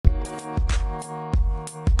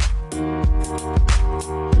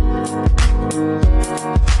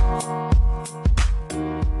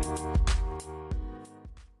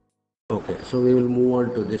So we will move on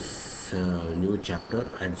to this new chapter,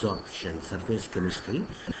 adsorption, surface chemistry.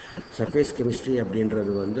 Surface chemistry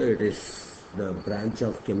அப்படின்றது வந்து it is the branch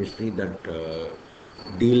of chemistry that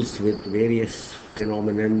deals with various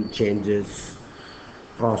phenomenon, changes,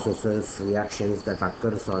 processes, reactions that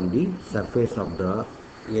occurs on the surface of the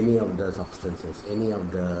any of the substances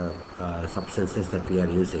that we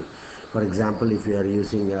are using. For example, if you are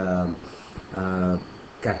using a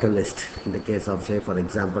catalyst, in the case of, say, for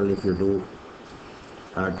example, if you do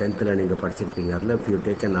 10th நீங்கள் படிச்சிருப்பீங்க, அதில் if you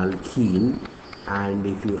take an alkene and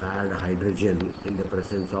if you add hydrogen in the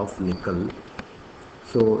presence of nickel,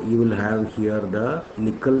 so you will have here the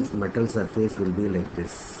nickel metal surface will be like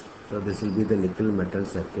this. So this will be the nickel metal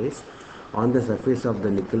surface. On the surface of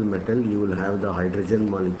the nickel metal you will have the hydrogen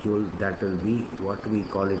molecule that will be what we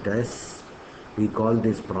call it as, we call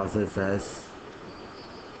this process as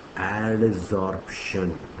adsorption,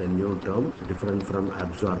 the new term, different from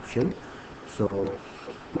absorption. So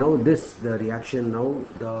now the reaction, now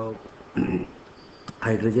the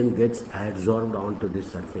hydrogen gets adsorbed onto this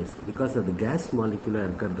surface because of the gas molecule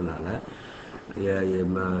இருக்கிறதுனால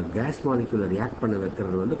gas molecule react பண்ண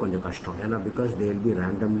வைக்கிறது வந்து கொஞ்சம் கஷ்டம். ஏன்னா because they will be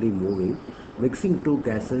randomly moving, mixing two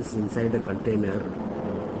gases inside a container,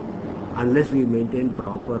 unless we maintain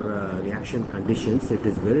proper reaction conditions, it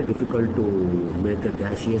is very difficult to make a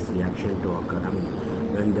gaseous reaction to occur. I mean,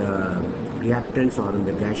 when the reactants are in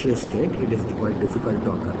the gaseous state, it is quite difficult to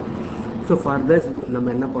occur. So for this, நம்ம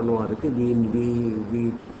என்ன பண்ணுவோம், அதுக்கு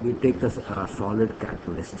we take a solid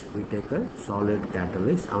catalyst. We take a solid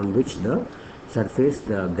catalyst on which the surface,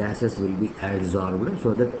 the gases will be adsorbed, so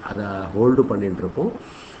that அதை hold பண்ணிட்டு இருப்போம்.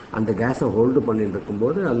 அந்த கேஸை hold பண்ணிட்டு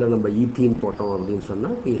இருக்கும்போது அதில் நம்ம ஈத்தீன் போட்டோம் அப்படின்னு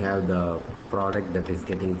சொன்னால் we have the product that is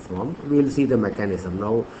getting formed. We will see the mechanism.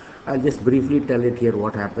 Now I'll just briefly tell it here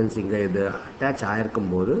what happens. இங்கே இது அட்டாச்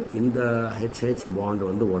ஆகிருக்கும்போது இந்த HH bond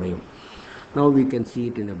வந்து உடையும். Now we can see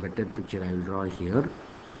it in a better picture. I will draw here.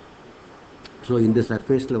 So இந்த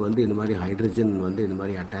சர்ஃபேஸில் வந்து இந்த மாதிரி ஹைட்ரஜன் வந்து இந்த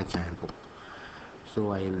மாதிரி அட்டாச் ஆகிருக்கும். So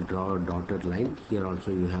I will draw a dotted line. Here also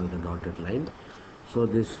you have the dotted line. So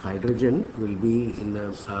this hydrogen will be in the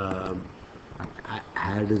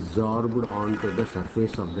adsorbed onto the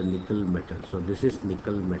surface of the nickel metal. So this is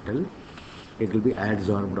nickel metal. It will be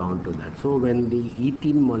adsorbed onto that. So when the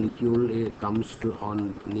ethene molecule comes to on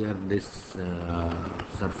near this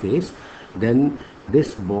surface, then this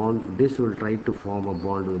will try to form a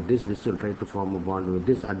bond with this. This will try to form a bond with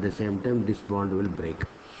this. At the same time, this bond will break.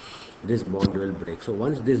 This bond will break. So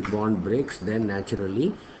once this bond breaks, then naturally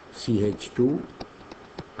CH2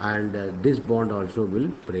 and this bond also will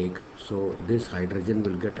break. So this hydrogen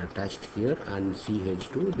will get attached here, and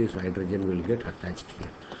CH2, this hydrogen will get attached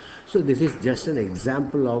here. So this is just an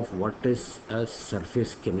example of what is a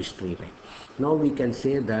surface chemistry like. Now we can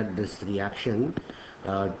say that this reaction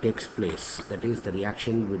takes place, that is the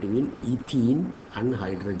reaction between ethene and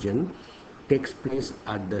hydrogen takes place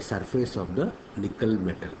at the surface of the nickel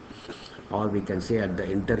metal, or we can say at the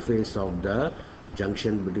interface of the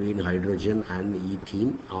junction between hydrogen and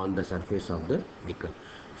ethene on the surface of the nickel.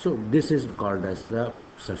 So this is called as the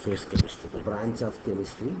surface chemistry, the branch of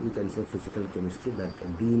chemistry, we can say physical chemistry, that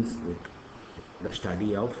deals with the study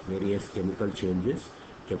of various chemical changes,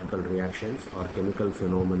 chemical reactions or chemical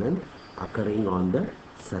phenomenon occurring on the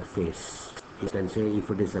surface. You can say if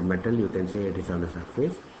it is a metal, you can say it is on the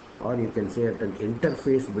surface, or you can say at an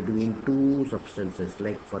interface between two substances.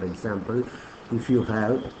 Like for example, if you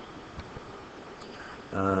have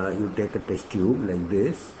you take a test tube like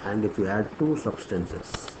this, and if you add two substances,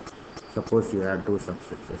 suppose you add two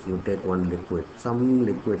substances, you take one liquid, some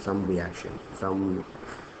reaction, some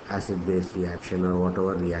acid base reaction or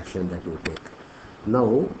whatever reaction that you take. Now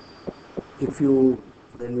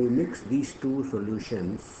when we mix these two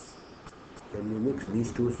solutions,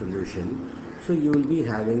 so you will be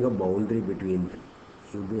having a boundary between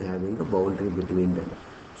them.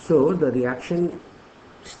 So the reaction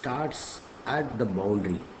starts at the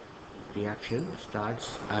boundary. We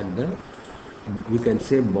can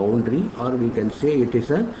say boundary, or we can say it is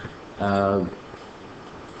a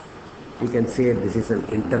we can say this is an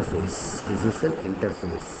interface.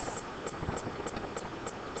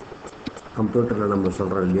 கம்ப்யூட்டரில் நம்ம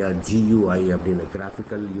சொல்கிறோம் இல்லையா, GUI அப்படின்னு,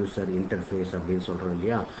 graphical user interface அப்படின்னு சொல்கிறோம்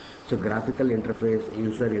இல்லையா. So graphical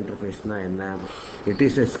user இன்டர்ஃபேஸ்னால் என்ன? It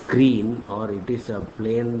is a screen or it is a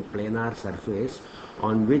planar surface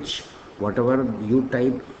on which whatever you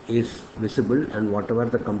type is visible and whatever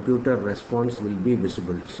the computer response will be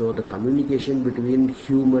visible. So the communication between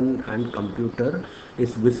human and computer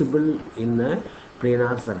is visible in a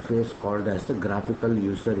planar surface called as the graphical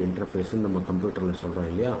user interface. நம்ம கம்ப்யூட்டரில் சொல்கிறோம்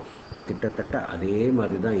இல்லையா, கிட்டத்தட்ட அதே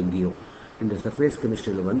மாதிரி தான் இங்கேயும். இந்த சர்ஃபேஸ்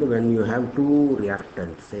கெமிஸ்ட்ரியில் வந்து when you have two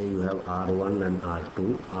reactants, say you have R1 and R2,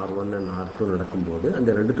 R1 and R2 நடக்கும்போது அந்த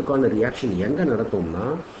ரெண்டுத்துக்கான ரியாக்ஷன் எங்கே நடக்கும்னா,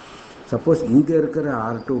 சப்போஸ் இங்கே இருக்கிற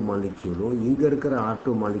R2 மாலிக்யூலும் இங்கே இருக்கிற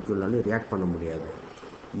R2 மாலிக்யூலாலையும் ரியாக்ட் பண்ண முடியாது.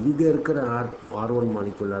 இங்கே இருக்கிற R1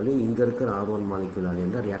 மாலிக்யூலாலையும் இங்கே இருக்கிற R1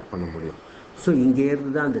 மாலிக்யூலாலையும் தான் ரியாக்ட் பண்ண முடியும். ஸோ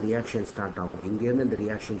இங்கேருந்து தான் அந்த ரியாக்ஷன் ஸ்டார்ட் ஆகும். இங்கேருந்து அந்த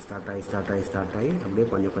ரியாக்ஷன் ஸ்டார்ட் ஆகி அப்படியே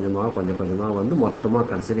கொஞ்சம் கொஞ்சமாக வந்து மொத்தமாக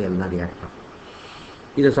கடைசியில் எல்லாம் ரியாக்ட் ஆகும்.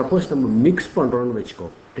 இதை சப்போஸ் நம்ம மிக்ஸ் பண்ணுறோன்னு வச்சுக்கோ,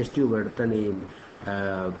 டெஸ்ட் டியூப் எடுத்த நீ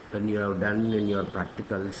when you have done in your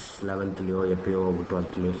practicals 11th எப்பயோ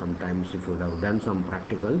 12th sometimes if you have done some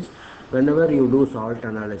practicals, whenever you do salt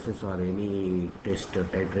analysis or any test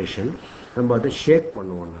titration, நம்ம அதை ஷேக்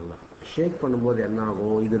பண்ணுவோம். நல்லா ஷேக் பண்ணும்போது என்ன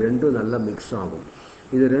ஆகும், இது ரெண்டும் நல்லா மிக்ஸ் ஆகும்.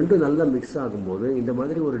 இது ரெண்டும் நல்லா மிக்ஸ் ஆகும்போது இந்த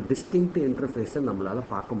மாதிரி ஒரு டிஸ்டிங்க்ட் இன்டர்ஃபேஸை நம்மளால்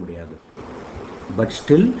பார்க்க முடியாது. But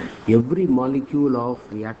still every molecule of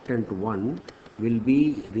reactant 1 will be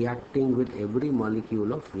reacting with every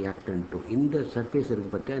molecule of reactant 2. இந்த சர்ஃபேஸ்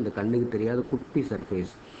இருக்குது பார்த்தியா, இந்த கண்ணுக்கு தெரியாத குட்டி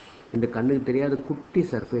சர்ஃபேஸ், இந்த கண்ணுக்கு தெரியாத குட்டி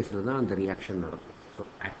சர்ஃபேஸில் தான் அந்த ரியாக்ஷன் நடக்கும். So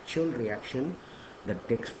actual reaction that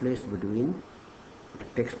takes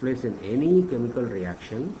place in any chemical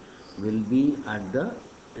reaction will be at the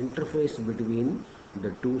interface between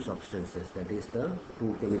the two substances, that is the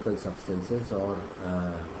two chemical substances or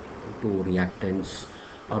two reactants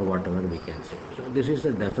or whatever we can say. So this is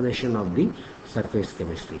the definition of the surface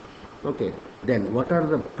chemistry. Okay, then what are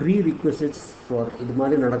the prerequisites for இது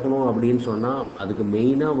மாதிரி நடக்கணும் அப்படின்னு சொன்னால், அதுக்கு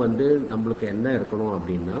மெயினாக வந்து நம்மளுக்கு என்ன இருக்கணும்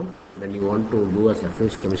அப்படின்னா, when you want to do a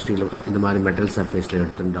surface chemistry, இந்த மாதிரி மெட்டல் சர்ஃபேஸில்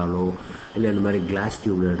எடுத்துட்டாலோ இல்லை இந்த மாதிரி கிளாஸ்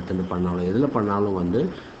டியூப்பில் எடுத்துட்டு பண்ணாலோ எதில் பண்ணாலும் வந்து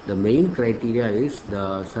the main criteria is the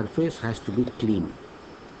surface has to be clean.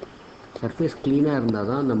 Surface க்ளீனாக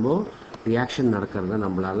இருந்தால் தான் நம்ம ரியாக்ஷன் நடக்கிறத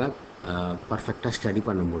நம்மளால் பர்ஃபெக்டாக ஸ்டடி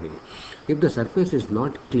பண்ண முடியும். If the surface is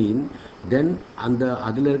not clean, தென்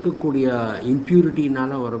அதில் இருக்கக்கூடிய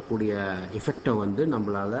இம்ப்யூரிட்டினால் வரக்கூடிய எஃபெக்டை வந்து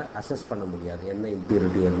நம்மளால் அசஸ் பண்ண முடியாது. என்ன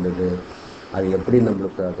இம்ப்யூரிட்டி இருந்தது, அது எப்படி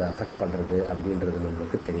நம்மளுக்கு அதை அஃபெக்ட் பண்ணுறது அப்படின்றது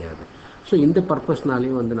நம்மளுக்கு தெரியாது. ஸோ இந்த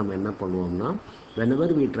பர்பஸ்னாலேயும் வந்து நம்ம என்ன பண்ணுவோம்னா, whenever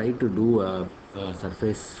we try to do a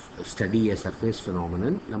surface study, a surface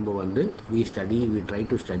phenomenon, நம்ம வந்து we try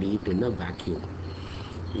to study it in a vacuum.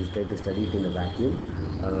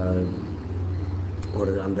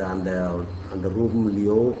 ஒரு அந்த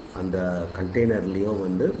ரூம்லேயோ அந்த கண்டெய்னர்லேயோ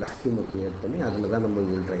வந்து வேக்யூமை க்ரியேட் பண்ணி அதில் தான் நம்ம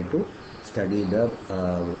will try to study the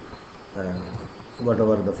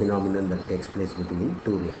whatever the phenomenon that takes place between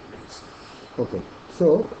two reactants. Okay, so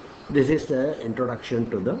this is the introduction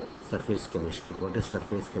to the surface chemistry. What is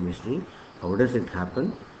surface chemistry? How does it happen?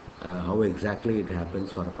 How exactly it happens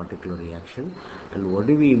for a particular reaction, and what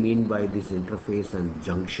do we mean by this interface and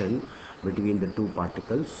junction between the two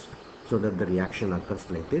particles so that the reaction occurs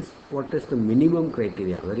like this? What is the minimum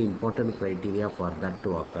criteria, very important criteria for that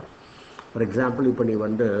to occur? For example, இப்போ நீ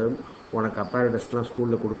வந்து உனக்கு அப்பாரடஸ்லாம்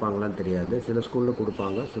ஸ்கூலில் கொடுப்பாங்களான்னு தெரியாது. சில ஸ்கூலில்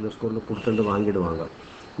கொடுப்பாங்க, சில ஸ்கூலில் கொடுத்துட்டு வாங்கிடுவாங்க.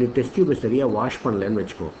 நீ டெஸ்ட் டியூபை சரியாக வாஷ் பண்ணலன்னு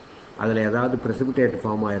வச்சுக்கோ, அதில் ஏதாவது ப்ரெசிபிடேட்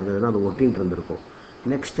ஃபார்ம் ஆகிருந்ததுன்னா அது ஒட்டின்னு இருந்திருக்கும்.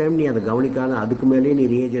 நெக்ஸ்ட் டைம் நீ அதை கவனிக்காத அதுக்கு மேலேயே நீ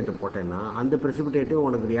ரியேஜென்ட்டை போட்டேன்னா அந்த ப்ரெசிபிடேட்டும்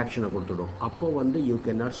உனக்கு ரியாக்ஷனை கொடுத்துடும். அப்போ வந்து you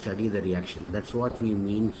can not study the reaction. That's what we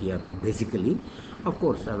mean here basically.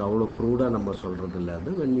 Of course அது அவ்வளோ க்ரூடாக நம்ம சொல்கிறது இல்லை.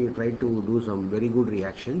 அது when you try to do some very good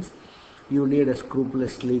reactions, you need a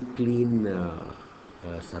scrupulously clean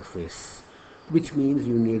surface, which means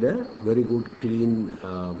you need a very good clean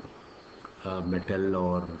metal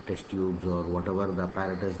or test tubes or whatever the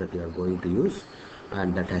apparatus that you are going to use, and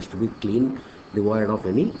that has to be clean, devoid of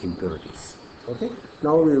any impurities. Okay,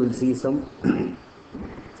 now we will see some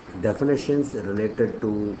definitions related to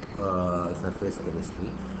surface chemistry,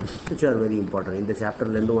 which are very important. In the chapter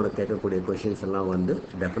lendu unakku kekkக்கூடிய questions எல்லாம் வந்து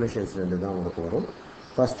definitions lendu தான் உங்களுக்கு வரும்.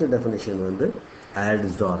 First definition வந்து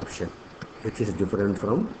adsorption, which is different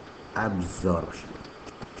from absorption.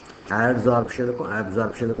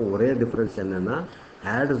 Absorptionக்கும் ஒரே difference என்னென்னா,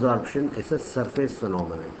 adsorption is a surface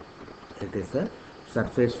phenomenon. It is a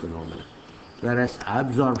surface phenomenon, whereas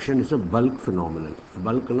absorption is a bulk phenomenon.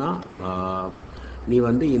 பல்க்னா நீ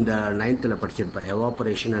வந்து இந்த 9th படிச்சிருப்ப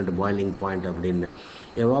எவாப்பரேஷன் அண்ட் பாய்லிங் பாயிண்ட் அப்படின்னு.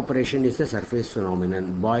 எவாப்பரேஷன் is a surface phenomenon,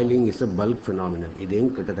 boiling is a bulk phenomenon.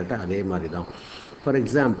 இதையும் கிட்டத்தட்ட அதே மாதிரி தான். For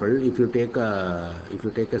example, if you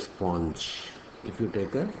take a sponge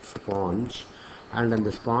and அந்த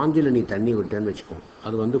ஸ்பாஞ்சில் நீ தண்ணி விட்டேன்னு வச்சுக்கோ,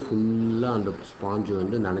 அது வந்து ஃபுல்லாக அந்த ஸ்பாஞ்சு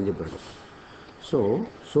வந்து நனைஞ்சு போயிடும். So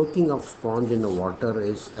soaking of sponge in the water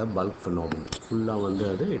is a bulk phenomenon. ஃபுல்லாக வந்து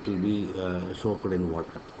அது it will be soaked in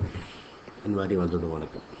water. இந்த மாதிரி வந்துடும்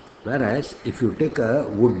உனக்கு. whereas if you take a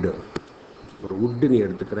wood, ஒரு வுட்டு நீ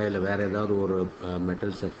எடுத்துக்கிற, இல்லை வேறு ஏதாவது ஒரு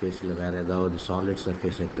மெட்டல் சர்ஃபேஸ், இல்லை வேறு ஏதாவது சாலிட்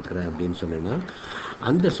சர்ஃபேஸ் எடுத்துக்கிற அப்படின்னு சொன்னீங்கன்னா,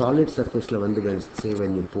 அந்த சாலிட் சர்ஃபேஸில் வந்து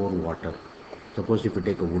when you pour water, Suppose if you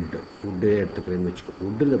take a wood எடுத்துக்கிறேன்னு வச்சுக்கோ,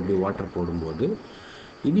 woodல இப்படி வாட்டர் போடும்போது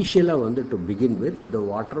இனிஷியலாக வந்து to begin with the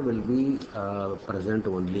water will be present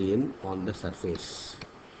only on the surface.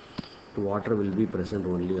 The water will be present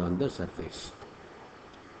only on the surface.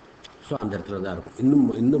 So அந்த இடத்துல தான் இருக்கும்.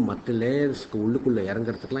 இன்னும் மற்ற லேயர்ஸ்க்கு உள்ளுக்குள்ளே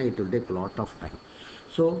இறங்குறதுக்குலாம் it will take lot of time.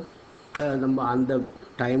 So நம்ம அந்த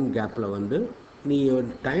டைம் கேப்பில் வந்து நீ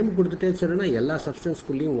டைம் கொடுத்துட்டே சொன்னா எல்லா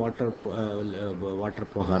சப்ஸ்டன்ஸ்குள்ளேயும்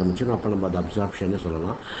வாட்டர் போக ஆரம்பிச்சிடும். அப்போ நம்ம அது அப்சார்ப்ஷன்னு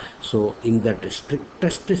சொல்லலாம். So in that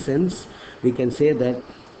strictest sense we can say that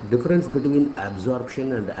difference between absorption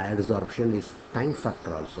and adsorption is time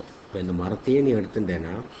factor also. இப்போ இந்த மரத்தையே நீ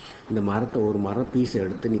எடுத்துட்டேன்னா, இந்த மரத்தை ஒரு மர பீஸ்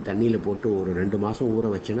எடுத்து நீ தண்ணியில் போட்டு ஒரு 2 மாதம் ஊற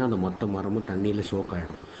வச்சுன்னா அந்த மொத்த மரமும் தண்ணியில் சோக்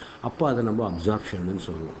ஆகிடும். அப்போ அதை நம்ம அப்சார்ப்ஷன்னு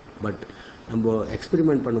சொல்லுவோம். பட் நம்ம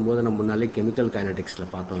எக்ஸ்பெரிமெண்ட் பண்ணும்போது நம்ம முன்னாலே கெமிக்கல்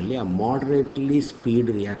கைனடிக்ஸில் பார்த்தோம் இல்லையா, மாடரேட்லி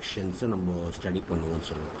ஸ்பீடு ரியாக்ஷன்ஸை நம்ம ஸ்டடி பண்ணுவோம்னு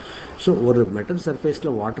சொல்லுவோம். ஸோ ஒரு மெட்டல்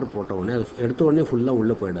சர்ஃபேஸில் வாட்டர் போட்ட உடனே அது எடுத்த உடனே ஃபுல்லாக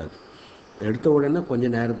உள்ளே போயிடாது. எடுத்த உடனே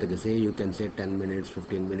கொஞ்சம் நேரத்துக்கு you can say 10 minutes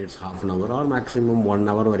 15 minutes half an hour or maximum 1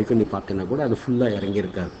 hour வரைக்கும் நீ பார்த்தீங்கன்னா கூட அது ஃபுல்லாக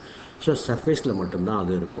இறங்கியிருக்காது. ஸோ சர்ஃபேஸில் மட்டும்தான்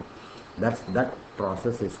அது இருக்கும். That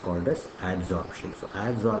process is called as adsorption. So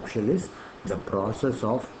adsorption is the process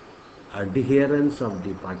of adherence of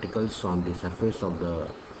the particles on the surface of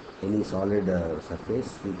any solid surface.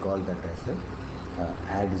 We call that as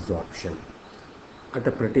adsorption at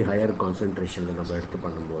a pretty higher concentration நம்ம எடுத்து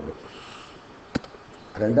பண்ணும்போது.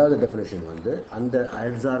 ரெண்டாவது definition வந்து அந்த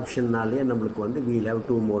adsorptionனாலே நம்மளுக்கு வந்து we'll have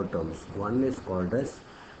 2 more terms. One is called as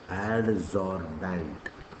adsorbent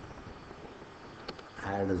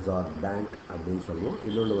அப்படின்னு சொல்லுவோம்.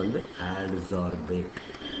 இன்னொன்று வந்து adsorbate.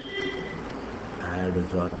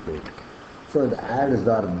 ஸோ இந்த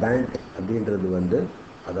adsorbent அப்படின்றது வந்து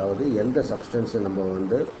அதாவது எந்த சப்ஸ்டன்ஸை நம்ம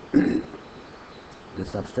வந்து இந்த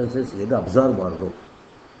சப்ஸ்டன்சஸ் எது அப்சார்ப் ஆகும்,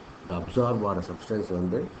 இந்த அப்சார்ப் ஆகிற சப்ஸ்டன்ஸ்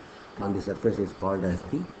வந்து on the surface is called as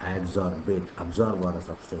the adsorbate. Absorb ஆகிற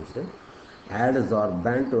சப்ஸ்டன்ஸ்.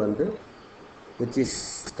 adsorbent வந்து which is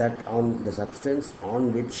that on the substance on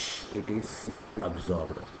which it is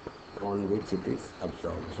absorbed.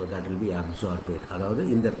 So that will be absorbate. அதாவது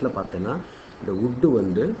இந்த இடத்துல பார்த்தீங்கன்னா இந்த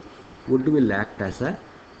wood will act as a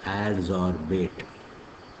adsorbate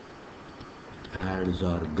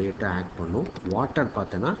act பண்ணும். Water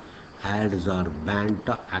பார்த்தோன்னா adsorbent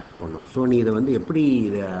act பண்ணும். ஸோ நீ இதை வந்து எப்படி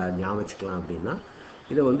இதை ஞாபகம் வச்சுக்கலாம் அப்படின்னா,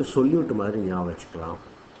 இதை வந்து சொல்யூட் மாதிரி ஞாபகம் வச்சுக்கலாம்,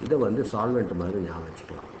 இதை வந்து சால்வெண்ட் மாதிரி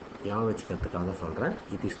ஞாபகம் வச்சுக்கிறதுக்காக சொல்கிறேன்.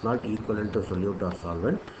 It is not equivalent to solute R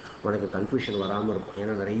solvent. உனக்கு கன்ஃபியூஷன் வராமல் இருக்கும்.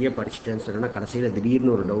 ஏன்னா நிறைய படிச்சுட்டேன்னு சொன்னால் கடைசியில்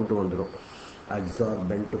திடீர்னு ஒரு டவுட் வந்துடும்.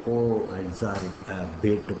 adsorbentக்கும்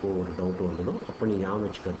adsorbate ஒரு டவுட் வந்துடும். அப்போ நீ ஞாபகம்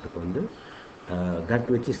வச்சுக்கிறதுக்கு வந்து that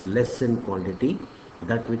which is less in quantity,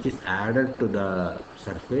 that which is added to the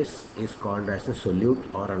surface is called as a solute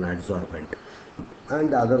or an adsorbent, and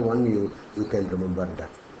the other one you can remember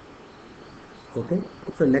that. Okay,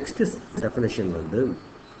 so next is definition வந்து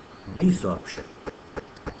desorption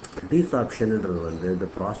என்றது வந்து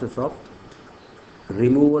the process of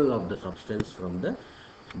removal of the substance from the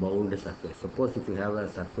bound surface. Suppose if you have a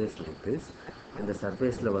surface like this, இந்த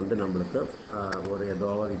சர்ஃபேஸில் வந்து நம்மளுக்கு ஒரு ஏதோ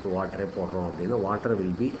இப்போ வாட்டரே போடுறோம் அப்படின்னா water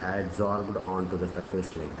will be adsorbed on to the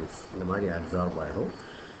surface like this. இந்த மாதிரி adsorb ஆகிடும்.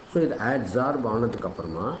 ஸோ இது adsorb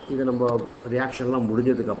ஆனதுக்கப்புறமா இது நம்ம ரியாக்ஷன்லாம்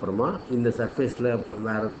முடிஞ்சதுக்கப்புறமா இந்த சர்ஃபேஸில்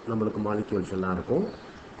வேறு நம்மளுக்கு மாலிக்யூல்ஸ் எல்லாம் இருக்கும்.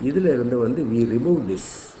 இதில் இருந்து வந்து we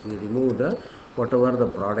remove the whatever the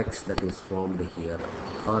products that is formed here,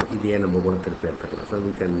 or இதையே நம்ம கூட திருப்பி எடுத்துக்கலாம். So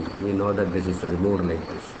we know that this is removed like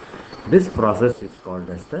this. This process is called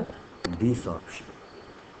as the desorption.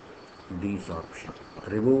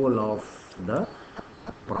 Removal of the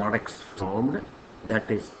products formed that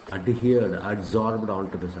is adsorbed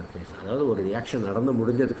onto the surface. அதாவது ஒரு reaction நடந்து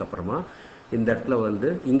முடிஞ்சதுக்கப்புறமா இந்த இடத்துல வந்து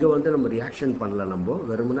இங்கே வந்து நம்ம ரியாக்ஷன் பண்ணல, நம்ம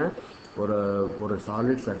வெறுமனே ஒரு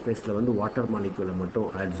சாலிட் சர்ஃபேஸில் வந்து வாட்டர் மாலிக்யூலை மட்டும்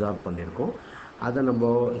அட்சார்ப் பண்ணியிருக்கோம். அதை நம்ம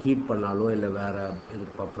ஹீட் பண்ணாலோ இல்லை வேறு இது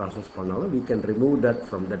ப்ராசஸ் பண்ணாலும் we can remove that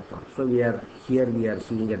from that process. So we are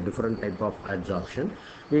seeing a different type of adsorption.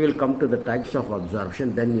 We will come to the types of absorption,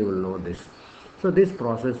 then you will know this. So this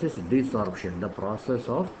process is desorption, the process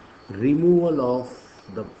of removal of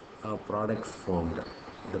the products formed.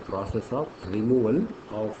 The process of removal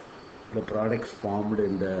of the products formed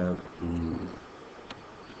in the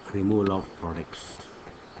removal of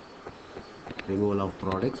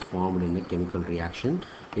products formed in a chemical reaction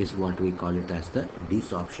is what we call it as the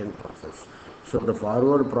desorption process. So the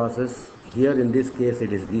forward process here in this case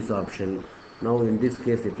it is desorption. Now in this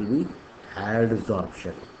case it will be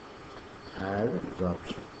adsorption.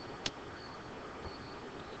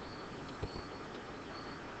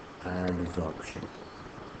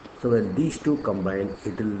 So when these two combine,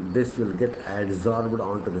 this will get adsorbed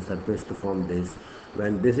onto the surface to form this.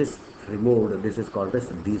 When this is removed, this is called as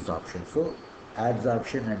desorption. So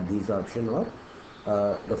adsorption and desorption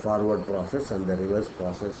are the forward process and the reverse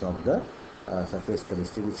process of the surface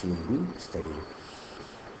chemistry which we will be studying.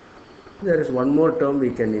 There is one more term we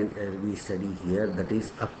study here, that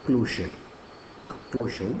is occlusion.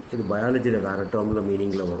 Occlusion, இது biology வேற termல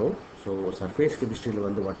meaningல வரும். So surface chemistry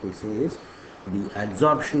வந்து what we say is the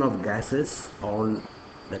adsorption of gases on,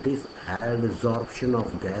 that is adsorption of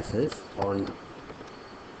gases on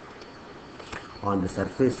the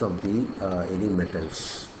surface of the any metals,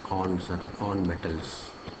 on metals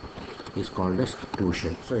is called as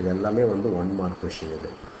occlusion. So இது எல்லாமே வந்து 1 mark question இது.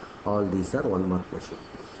 All these are 1 mark question.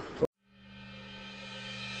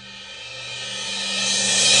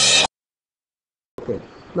 Okay,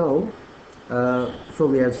 now so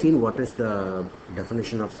we have seen what is the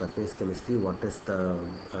definition of surface chemistry, what is the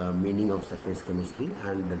meaning of surface chemistry,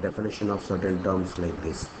 and the definition of certain terms like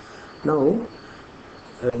this. Now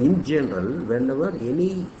in general, whenever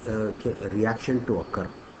any reaction to occur,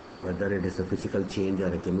 whether it is a physical change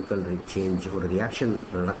or a chemical change, or a reaction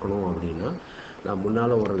நடக்கணும் அப்படின்னா, நான்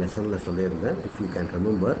முன்னால் ஒரு லெசனில் சொல்லியிருந்தேன், if you can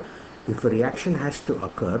remember, if a reaction has to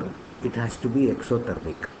occur, it has to be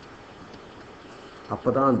exothermic. அப்போ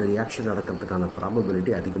தான் அந்த ரியாக்ஷன் நடக்கிறதுக்கான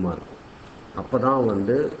ப்ராபபிலிட்டி அதிகமாக இருக்கும். அப்போ தான்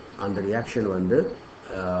வந்து அந்த ரியாக்ஷன் வந்து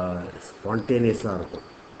ஸ்பான்டேனியஸாக இருக்கும்.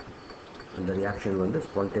 அந்த ரியாக்ஷன் வந்து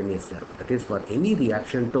ஸ்பான்டேனியஸாக இருக்கும். That is for any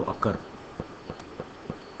reaction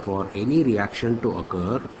to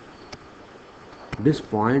occur, this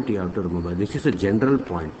point you have to remember, this is a general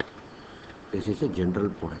point.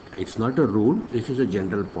 It's not a rule, this is a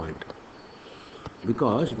general point.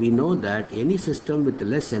 Because we know that any system with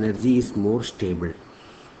less energy is more stable.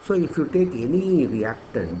 So if you take any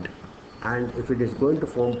reactant and if it is going to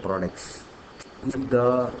form products, if the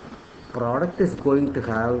product is going to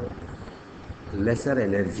have lesser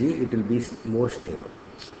energy, it will be more stable.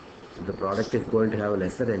 If the product is going to have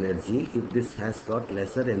lesser energy, if this has got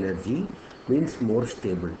lesser energy, means more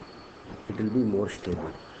stable. It will be more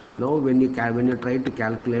stable. Now when you try to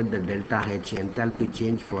calculate the delta H, enthalpy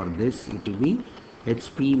change for this, it will be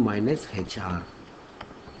Hp minus Hr.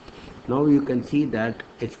 Now you can see that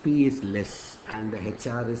Hp is less and the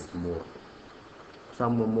Hr is more.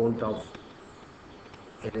 Some amount of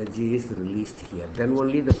energy is released here. Then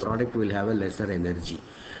only the product will have a lesser energy.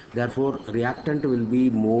 Therefore, reactant will be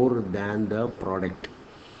more than the product.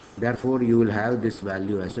 Therefore, you will have this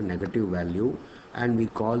value as a negative value, and we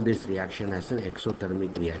call this reaction as an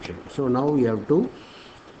exothermic reaction. So now you have to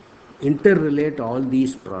interrelate all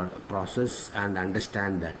these process and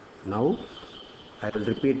understand that. Now I will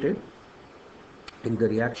repeat it. In the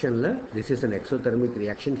reaction, this is an exothermic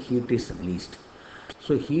reaction, heat is released.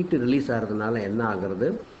 So heat release ஆகிறதுனால என்ன ஆகிறது,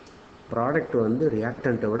 product வந்து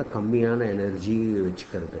ரியாக்டண்ட்டை விட கம்மியான energy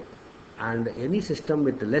வச்சுக்கிறது. And any system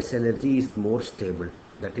with less energy is more stable.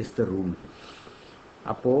 That is the rule.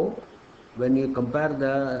 அப்போது when you compare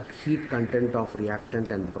the heat content of reactant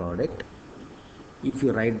and product, if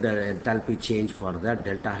you write the enthalpy change for that,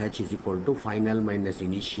 delta H is equal to final minus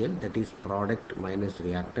initial, that is product minus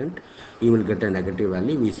reactant, you will get a negative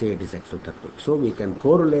value. We say it is exothermic. So we can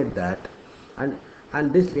correlate that, and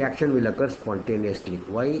this reaction will occur spontaneously.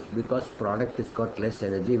 Why? Because product has got less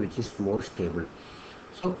energy, which is more stable.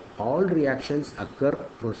 So all reactions occur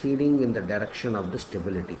proceeding in the direction of the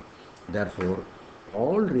stability. Therefore,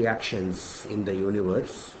 all reactions in the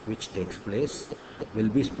universe which takes place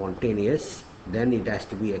will be spontaneous. Then it has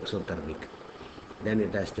to be exothermic.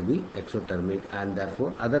 And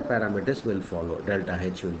therefore other parameters will follow. Delta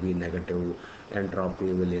H will be negative, entropy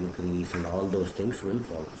will increase, and all those things will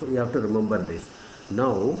follow. So you have to remember this.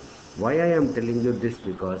 Now why I am telling you this,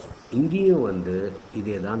 because இங்கேயும் வந்து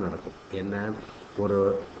இதே தான் நடக்கும். என்ன, ஒரு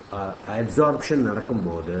absorption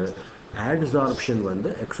நடக்கும்போது adsorption வந்து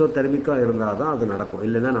எக்ஸோதெர்மிக்காக இருந்தால் தான் அது நடக்கும்,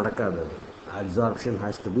 இல்லைன்னா நடக்காது. Absorption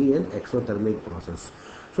has to be an exothermic process.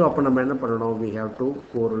 So அப்போ நம்ம என்ன பண்ணணும், we have to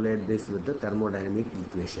correlate this with the thermodynamic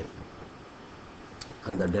equation.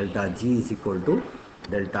 And the delta G is equal to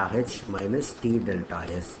delta H minus T delta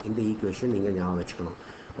S. இந்த equation நீங்கள் ஞாபகம் வச்சுக்கணும்.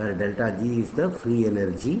 Delta G is the free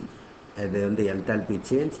energy, and then the enthalpy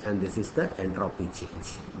change, and this is the entropy change.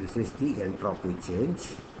 This is the entropy change.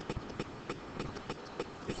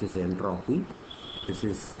 This is entropy. This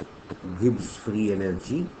is Gibbs free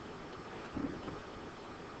energy.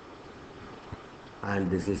 And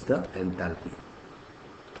this is the enthalpy.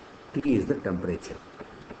 T is the temperature.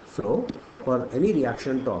 So for any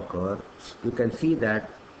reaction to occur, you can see that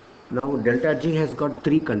now delta G has got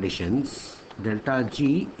 3 conditions. Delta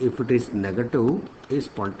G, if it is negative, is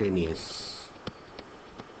spontaneous.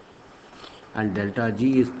 and delta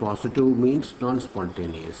G is positive means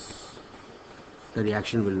non-spontaneous. The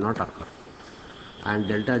reaction will not occur. And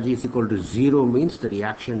delta G is equal to 0 means the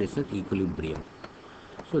reaction is at equilibrium.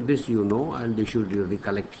 So this you know, and you should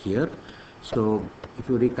recollect here. So if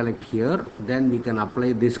you recollect here, then we can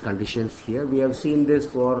apply these conditions here. We have seen this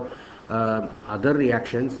for other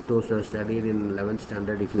reactions. Those are studied in 11th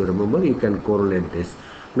standard. If you remember, you can correlate this.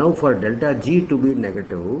 Now for delta G to be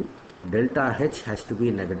negative, delta H has to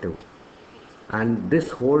be negative, and this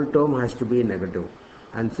whole term has to be negative.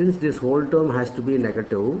 And since this whole term has to be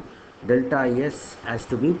negative, delta S has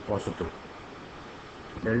to be positive.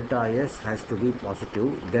 Delta S has to be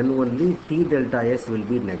positive, then only T delta S will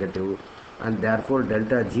be negative, and therefore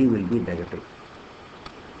delta G will be negative.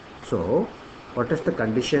 So what is the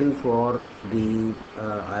condition for the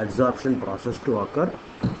adsorption process to occur?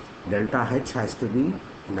 Delta H has to be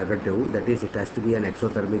negative, that is, it has to be an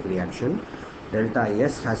exothermic reaction. Delta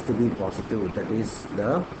S has to be positive, that is,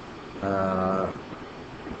 the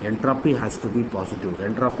entropy has to be positive.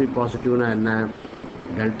 Entropy positive na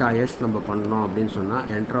delta S நம்ம பண்ணோம் அப்படின்னு சொன்னா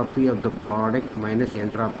entropy of the product minus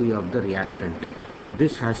entropy of the reactant.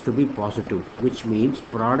 This has to be positive, which means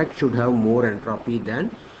product should have more entropy than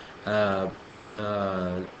uh,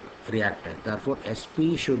 uh, reactant. Therefore SP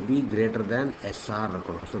should be greater than SR.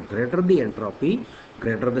 So greater the entropy,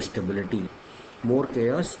 greater the stability. More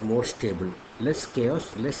chaos, more stable. Less chaos,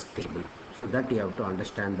 less stable. So that you have to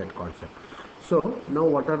understand that concept. So now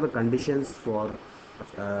what are the conditions for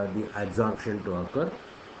the adsorption to occur?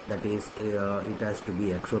 That is, it has to be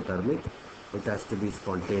exothermic, it has to be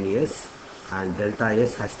spontaneous, and delta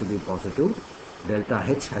S has to be positive, delta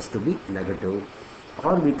H has to be negative.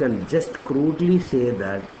 Or we can just crudely say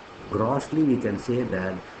that, grossly we can say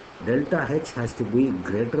that delta H has to be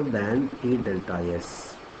greater than T delta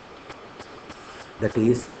S. That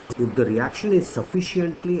is, if the reaction is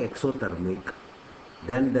sufficiently exothermic,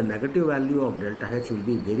 then the negative value of delta H will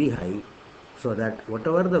be very high, so that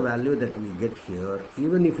whatever the value that we get here,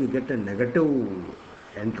 even if you get a negative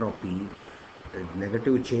entropy, a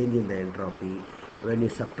negative change in the entropy, when you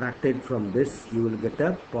subtract it from this, you will get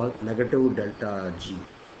a negative delta G.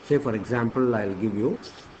 Say for example, I will give you,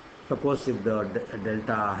 suppose if the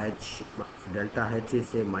delta H is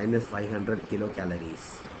say minus 500 kilocalories,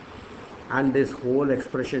 and this whole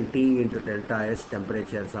expression T into delta S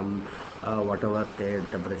temperature, some whatever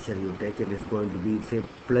temperature you take, it is going to be say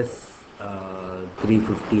plus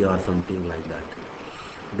 350 or something like that.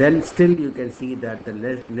 Then still you can see that the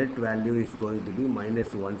net value is going to be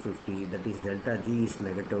minus 150, that is delta G is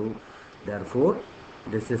negative, therefore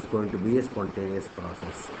this is going to be a spontaneous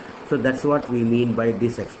process. So that's what we mean by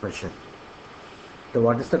this expression. So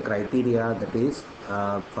what is the criteria? That is,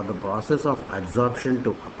 for the process of adsorption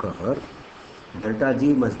to occur, delta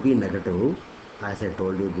G must be negative, as I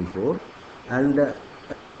told you before, and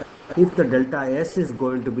if the delta S is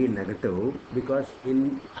going to be negative, because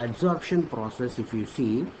in adsorption process, if you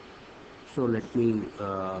see, so let me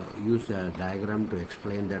use a diagram to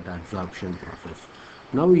explain that adsorption process.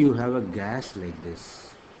 Now you have a gas like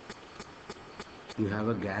this. You have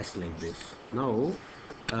a gas like this. Now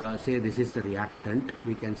say this is the reactant.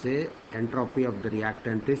 We can say entropy of the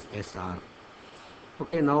reactant is SR.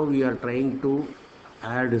 Okay, now we are trying to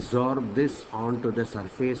adsorb this onto the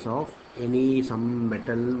surface of some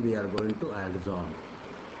metal we are going to adsorb.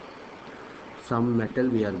 Some metal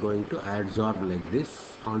we are going to adsorb like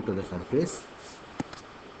this onto the surface.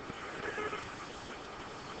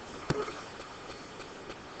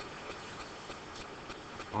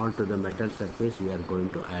 Onto the metal surface we are going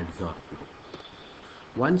to adsorb.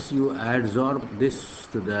 Once you adsorb this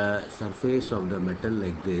to the surface of the metal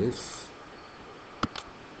like this,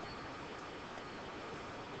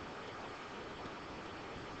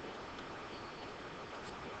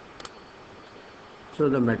 so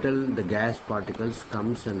the metal, the gas particles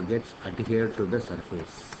comes and gets adhered to the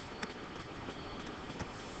surface.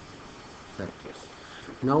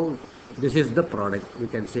 Now this is the product, we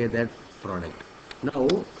can say that product. Now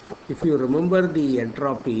if you remember the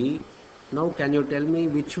entropy, now can you tell me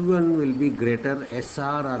which one will be greater,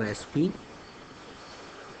 SR or SP?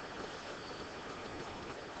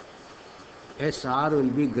 SR will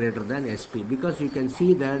be greater than SP, because you can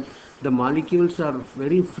see that the molecules are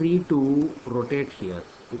very free to rotate here.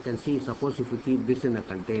 You can see, suppose if you keep this in a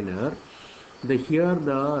container, here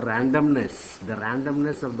the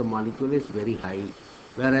randomness of the molecule is very high,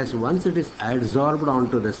 whereas once it is adsorbed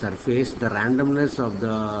onto the surface, the randomness of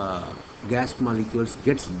the gas molecules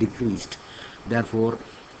gets decreased. Therefore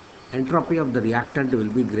entropy of the reactant will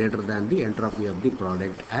be greater than the entropy of the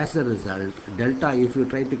product. As a result, delta, if you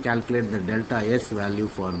try to calculate the delta S value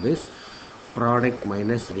for this product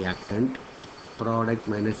minus reactant, product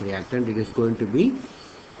minus reactant, it is going to be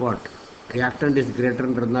what? Reactant is greater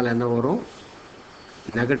than என்ன வரும்?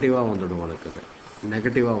 நெகட்டிவாக வந்துடும் உனக்கு.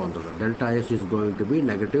 நெகட்டிவாக வந்துடும். Delta S is going to be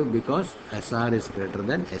negative because SR is greater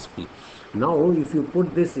than SP. Now if you put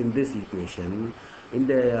this in this equation,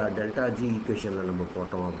 இந்த delta G equationல நம்ம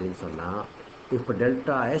போட்டோம் அப்படின்னு சொன்னால், இப்போ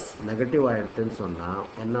delta S நெகட்டிவ் ஆகிடுதுன்னு சொன்னால்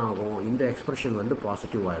என்ன ஆகும்? இந்த எக்ஸ்பிரஷன் வந்து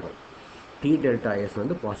பாசிட்டிவ் ஆகிடும். T delta S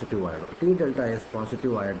வந்து பாசிட்டிவ் ஆகிடும். T delta S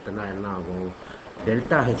பாசிட்டிவ் ஆகிடுதுன்னா என்ன ஆகும்?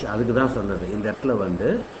 டெல்டா ஹெச், அதுக்கு தான் சொன்னது இந்த இடத்துல வந்து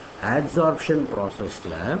அட்சார்ப்ஷன்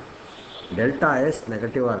ப்ராசஸில் delta S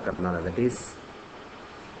negative இருக்கிறதுனால, that is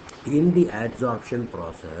in the adsorption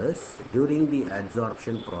process, during the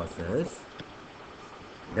adsorption process,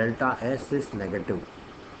 delta S is negative.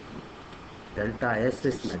 Delta S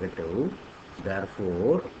is negative,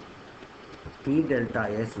 therefore T delta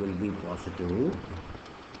S will be positive.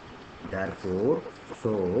 Therefore,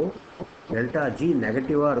 so delta G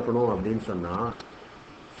negative இருக்கணும் அப்படின்னு சொன்னா,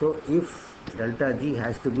 so if delta G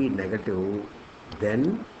has to be negative, then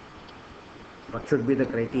what should be the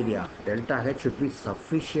criteria? Delta H should be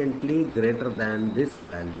sufficiently greater than this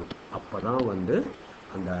value. அப்பதான் வந்து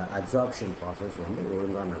அந்த absorption process வந்து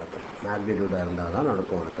ஒழுங்காக நடக்கும். மேக்னிடியூடாக இருந்தால் தான்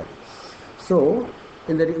நடக்கும் உனக்கு. ஸோ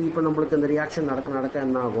இந்த இப்போ நம்மளுக்கு இந்த ரியாக்ஷன் நடக்க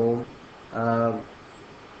என்ன ஆகும்?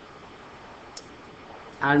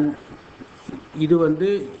 அண்ட் இது வந்து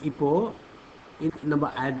இப்போது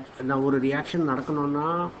நான் ஒரு ரியாக்ஷன் நடக்கணும்னா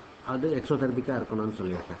அது எக்ஸோதெர்மிக்காக இருக்கணும்னு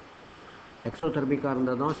சொல்லியிருக்கேன். எக்ஸோதெர்மிக்காக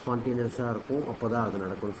இருந்தால் தான் ஸ்பான்டேனியஸாக இருக்கும், அப்போ தான் அது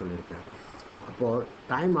நடக்கும்னு சொல்லியிருக்கேன். அப்போது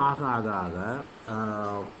டைம் ஆக ஆக ஆக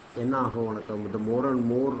என்ன ஆகும் உனக்கு? இந்த மோர் அண்ட்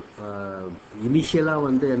மோர் இனிஷியலாக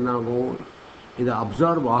வந்து என்ன ஆகும்? இது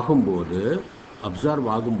அப்சார்வ்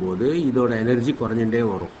ஆகும்போது இதோட எனர்ஜி குறைஞ்சிட்டே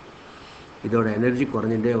வரும். இதோட எனர்ஜி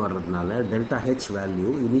குறைஞ்சிட்டே வர்றதுனால delta H value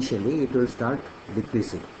initially it will start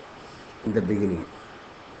decreasing in the beginning.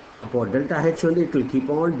 அப்போது டெல்டா ஹெச் வந்து it will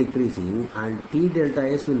keep on decreasing and T delta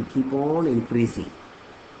S will keep on increasing.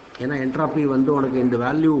 ஏன்னா என்ட்ராப்பி வந்து உனக்கு இந்த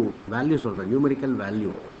வேல்யூ சொல்கிறேன், numerical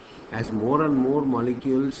value. as more and more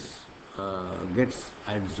molecules gets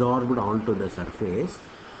adsorbed onto the surface,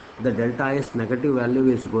 the delta S negative value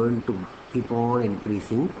is going to keep on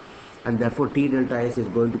increasing, and therefore T delta S is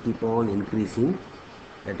going to keep on increasing.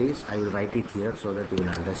 That is, I will write it here so that you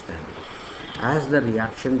will understand. As the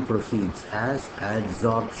reaction proceeds, as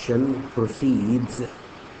adsorption proceeds,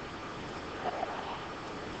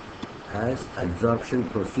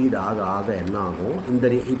 ஆக என்ன ஆகும்? இந்த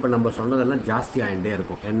இப்போ நம்ம சொன்னதெல்லாம் ஜாஸ்தி ஆகிட்டே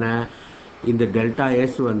இருக்கும். என்ன? இந்த டெல்டா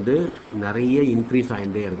எஸ் வந்து நிறைய இன்க்ரீஸ்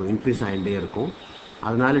ஆகிட்டே இருக்கும்.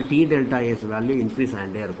 அதனால T delta S value increase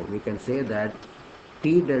ஆகிட்டே இருக்கும். we can say that T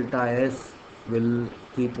delta S will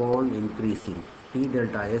keep on increasing.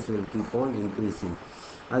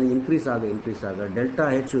 அது இன்க்ரீஸ் ஆக delta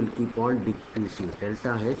H will keep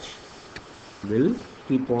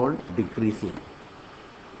on decreasing.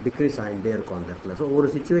 Degrees ஆகிட்டே இருக்கும் அந்த இடத்துல. ஸோ ஒரு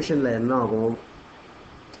சுச்சுவேஷனில் என்ன ஆகும்?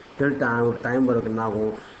 ஒரு டைம் வரைக்கும் என்ன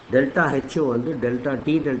ஆகும்? டெல்டா ஹெச்சும் வந்து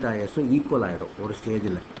டி டெல்டா எஸும் ஈக்குவல் ஆகிடும் ஒரு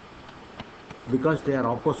ஸ்டேஜில். Because they are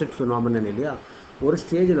opposite phenomenon இல்லையா? ஒரு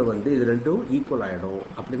ஸ்டேஜில் வந்து இது ரெண்டும் ஈக்குவல் ஆகிடும்.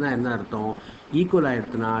 அப்படின்னா என்ன அர்த்தம்? ஈக்குவல்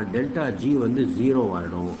ஆகிடுச்சுன்னா டெல்டா ஜி வந்து 0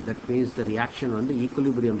 ஆகிடும். தட் மீன்ஸ் த ரியாக்ஷன் வந்து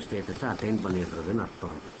ஈக்குலிபிரியம் ஸ்டேட்டஸை அட்டைன் பண்ணிடுறதுன்னு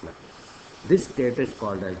அர்த்தம். This state is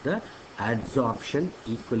called as the adsorption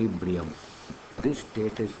equilibrium. This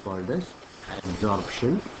state is called as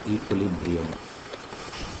adsorption equilibrium.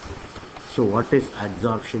 So what is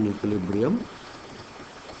adsorption equilibrium?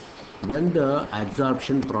 When the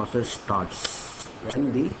adsorption process starts,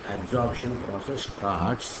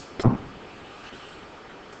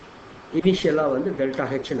 initially வந்து delta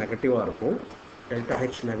H நெகட்டிவாக இருக்கும். delta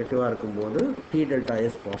H நெகட்டிவாக இருக்கும்போது T delta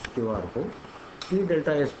S பாசிட்டிவாக இருக்கும். T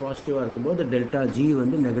delta S பாசிட்டிவாக இருக்கும்போது delta G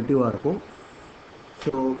வந்து நெகட்டிவாக இருக்கும்.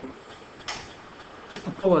 ஸோ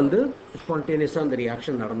அப்போ வந்து ஸ்பான்டேனியஸாக அந்த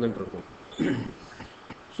ரியாக்ஷன் நடந்துட்டு இருக்கும்.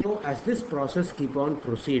 So as this process keep on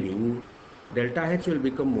proceeding, delta H will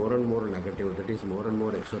become more and more negative, that is more and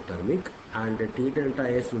more exothermic, and T delta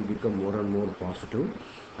S will become more and more positive,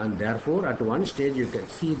 and therefore at one stage you can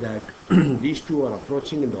see that these two are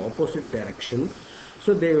approaching in the opposite direction, so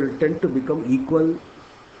they will tend to become equal.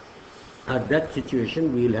 At that situation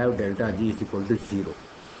we will have delta G is equal to 0.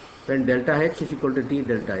 When delta H is equal to T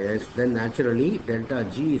delta S, then naturally delta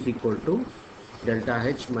G is equal to delta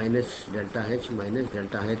H minus delta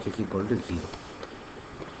H is equal to 0.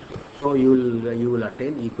 So you will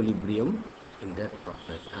attain equilibrium in that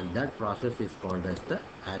process, and that process is called as the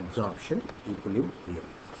adsorption equilibrium.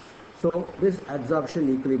 So this adsorption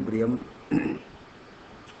equilibrium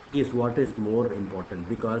is what is more important,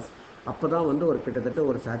 because அப்போ தான் வந்து ஒரு கிட்டத்தட்ட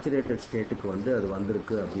ஒரு saturated ஸ்டேட்டுக்கு வந்து அது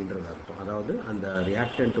வந்திருக்கு அப்படின்றது அர்த்தம். அதாவது அந்த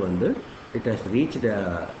ரியாக்டன்ட் வந்து it has reached a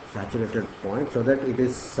saturated point so that it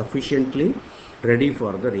is sufficiently ready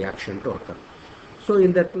for the reaction to occur. So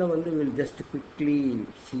இந்த இடத்துல வந்து will just quickly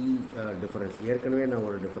see difference. ஏற்கனவே நான்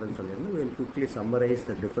ஒரு டிஃபரன்ஸ் சொல்லியிருந்தேன். Will quickly summarise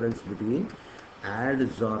the difference between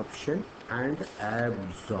adsorption and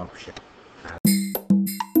absorption.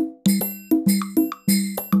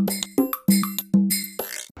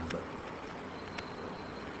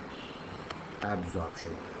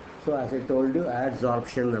 Absorption. So as I told you,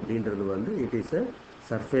 adsorption அப்படின்றது வந்து it is a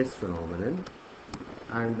surface phenomenon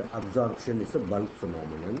and absorption is a bulk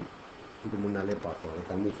phenomenon. இது முன்னாலே பார்ப்போம்.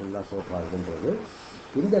 தண்ணி ஃபுல்லாக சோப் ஆகுதுன்றது.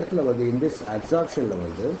 இந்த இடத்துல வந்து in this absorptionல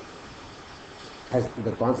வந்து as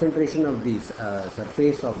the concentration of the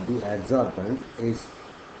surface of the adsorbent is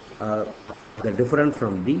the different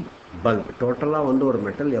from the bulk. டோட்டலாக வந்து ஒரு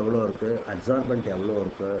மெட்டல் எவ்வளோ இருக்குது, அட்சார்பண்ட் எவ்வளோ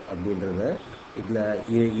இருக்குது அப்படின்றத இதில்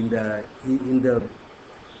இந்த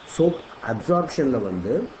soap absorptionல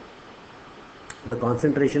வந்து the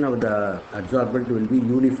concentration of the adsorbent will be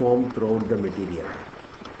uniform throughout the material.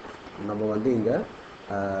 நம்ம வந்து இங்கே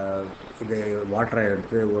இது வாட்டரை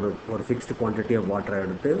எடுத்து ஒரு ஃபிக்ஸ்டு குவான்டிட்டி ஆஃப் வாட்டரை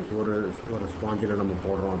எடுத்து ஒரு ஸ்பாஞ்சில் நம்ம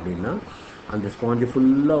போடுறோம் அப்படின்னா அந்த ஸ்பாஞ்சு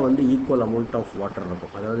ஃபுல்லாக வந்து ஈக்குவல் அமௌண்ட் ஆஃப் வாட்டர்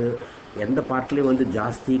இருக்கும். அதாவது எந்த பார்ட்லேயும் வந்து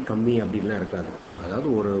ஜாஸ்தி கம்மி அப்படின்லாம் இருக்காது. அதாவது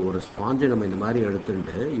ஒரு ஸ்பாஞ்சை நம்ம இந்த மாதிரி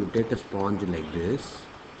எடுத்துட்டு you take a sponge like this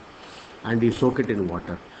and you soak it in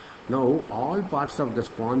water. Now all parts of the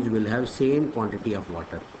sponge will have same quantity of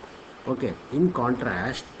water. Okay, in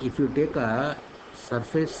contrast if you take a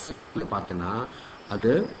surface பார்த்தனா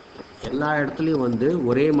அது எல்லா இடத்துலையும் வந்து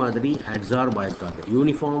ஒரே மாதிரி adsorb ஆகிருக்காது,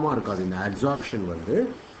 யூனிஃபார்மாக இருக்காது. இந்த adsorption வந்து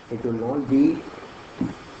இட் will not be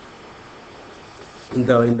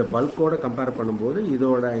இந்த பல்கோட கம்பேர் பண்ணும்போது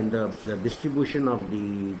இதோட இந்த distribution of the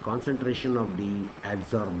concentration of the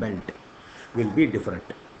adsorbent will be different.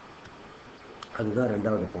 அதுதான்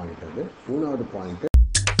ரெண்டாவது பாயிண்ட். அது மூணாவது பாயிண்ட்,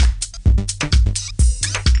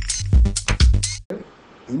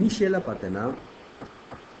 இனிஷியலாக பார்த்தோன்னா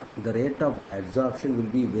the rate of absorption will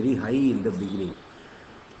be very high in the beginning.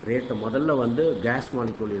 ரேட்டை முதல்ல வந்து கேஸ்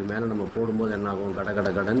மாலிகூல் இது மேலே நம்ம போடும்போது என்ன ஆகும்,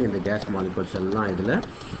 கடன் இந்த கேஸ் மாலிகூல்ஸ் எல்லாம் இதில்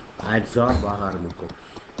அட்சார்ப் ஆக ஆரம்பிக்கும்.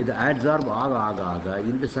 இது அட்சார்ப் ஆக ஆக ஆக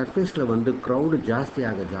இந்த சர்ஃபேஸில் வந்து க்ரௌடு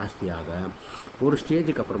ஜாஸ்தியாக ஒரு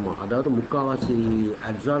ஸ்டேஜுக்கு அப்புறமா, அதாவது முக்கால்வாசி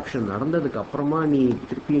அட்சார்ப்ஷன் நடந்ததுக்கு அப்புறமா நீ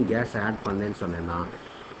திருப்பியும் கேஸ் ஆட் பண்ணேன்னு சொன்னேன்னா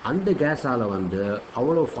அந்த கேஸால் வந்து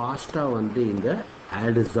அவ்வளோ ஃபாஸ்ட்டாக வந்து இங்கே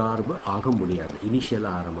அட்சார்ப் ஆக முடியாது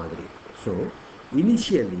இனிஷியலாக ஆகிற மாதிரி. So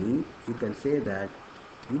initially you can say that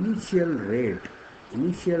initial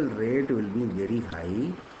rate will be very high,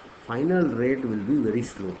 final rate will be very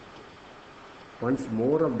slow. Once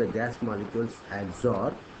more of the gas molecules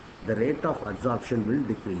absorb, the rate of absorption will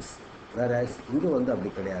decrease. Whereas இங்கே வந்து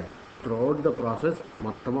அப்படி கிடையாது. throughout the process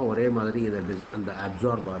மொத்தமாக ஒரே மாதிரி அந்த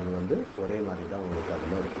absorb ஆகிறது வந்து ஒரே மாதிரி தான் உங்களுக்கு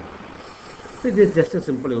அதில் இருக்கும். It is just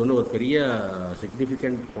simple. ஒன்றும் ஒரு பெரிய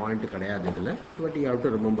சிக்னிஃபிகண்ட் பாயிண்ட் கிடையாது இதில். But you have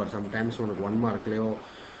to remember sometimes உனக்கு 1 மார்க்லேயோ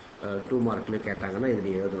 2 மார்க்லேயோ கேட்டாங்கன்னா இது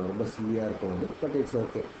நீ எழுதணும். ரொம்ப சில்லியாக இருக்கும் அது. பட் இட்ஸ்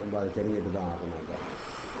ஓகே, நம்ம அது தெரிஞ்சுட்டு தான் ஆகணும்.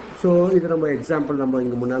 ஸோ இது நம்ம எக்ஸாம்பிள் நம்ம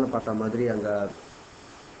இங்கே முன்னால் பார்த்த மாதிரி அங்கே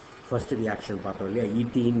ஃபஸ்ட் ரியாக்ஷன் பார்த்தோம் இல்லையா,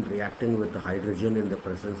 ethene reacting with hydrogen in the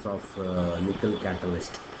presence of nickel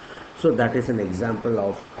catalyst. So that is an example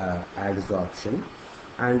of adsorption.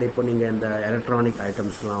 And இப்போ நீங்கள் இந்த எலக்ட்ரானிக்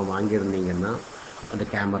ஐட்டம்ஸ்லாம் வாங்கியிருந்தீங்கன்னா அந்த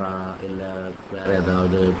கேமரா இல்லை வேறு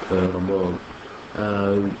ஏதாவது ரொம்ப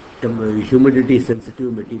ஹியூமிடிட்டி சென்சிட்டிவ்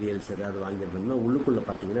மெட்டீரியல்ஸ் ஏதாவது வாங்கியிருந்தோம்னா உள்ளுக்குள்ளே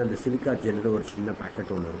பார்த்தீங்கன்னா அந்த சிலிக்கா ஜெல்னு ஒரு சின்ன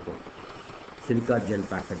பேக்கெட் ஒன்று இருக்கும். சிலிக்கா ஜெல்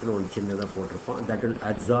பேக்கெட்னு ஒன்று சின்னதாக போட்டிருப்போம். That will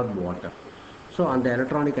absorb water. So அந்த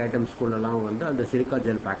எலக்ட்ரானிக் ஐட்டம்ஸ்குள்ளெல்லாம் வந்து அந்த சிலிக்கா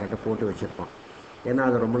ஜெல் பேக்கெட்டை போட்டு வச்சுருப்பான். ஏன்னா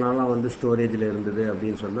அது ரொம்ப நாளாக வந்து ஸ்டோரேஜில் இருந்தது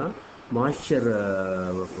அப்படின்னு சொன்னால் மாய்ஸ்சர்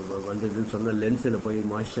வந்ததுன்னு சொன்னால் லென்ஸில் போய்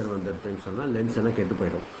மாய்ஸ்சர் வந்துடுதுன்னு சொன்னால் லென்ஸ் எல்லாம் கெட்டு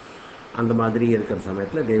போயிடும். அந்த மாதிரி இருக்கிற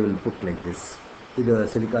சமயத்தில் they will put like this. The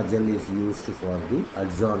silica gel is used for the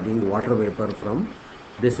absorbing water vapor from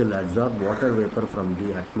this will absorb water vapor from the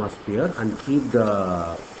atmosphere and keep the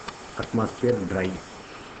atmosphere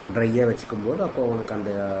ட்ரையாக வச்சுக்கும்போது அப்போ உனக்கு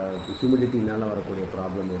அந்த ஹியூமிடிட்டினால் வரக்கூடிய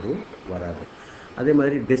ப்ராப்ளம் எதுவும் வராது. அதே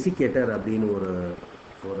மாதிரி டெசிகேட்டர் அப்படின்னு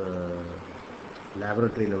ஒரு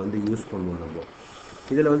லேபரட்டரியில் வந்து யூஸ் பண்ணுவோம் நம்ம.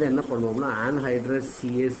 இதில் வந்து என்ன பண்ணுவோம்னா ஆன்ஹைட்ரஸ்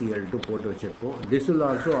CaCl2 போட்டு வச்சுருப்போம். This will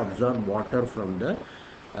also absorb water from the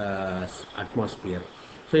atmosphere.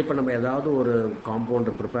 So இப்போ நம்ம ஏதாவது ஒரு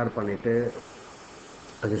காம்பவுண்டை ப்ரிப்பேர் பண்ணிவிட்டு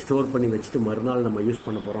அதை ஸ்டோர் பண்ணி வச்சுட்டு மறுநாள் நம்ம யூஸ்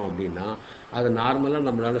பண்ண போகிறோம் அப்படின்னா அதை நார்மலாக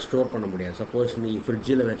நம்மளால் ஸ்டோர் பண்ண முடியாது. சப்போஸ் நீ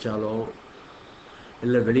ஃப்ரிட்ஜில் வச்சாலோ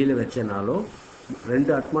இல்லை வெளியில் வச்சனாலோ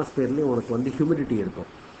 2 அட்மாஸ்பியர்லேயும் உனக்கு வந்து ஹியூமிடிட்டி இருக்கும்.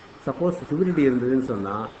 சப்போஸ் ஹியூமிடிட்டி இருந்ததுன்னு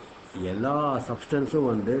சொன்னால் எல்லா சப்ஸ்டன்ஸும்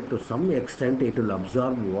வந்து to some extent it will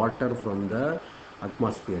absorb water from the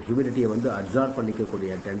atmosphere. ஹியூமிடிட்டியை வந்து அப்சார்ப்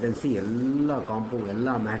பண்ணிக்கக்கூடிய டெண்டன்சி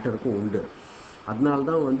எல்லா மேட்டருக்கும் உண்டு. அதனால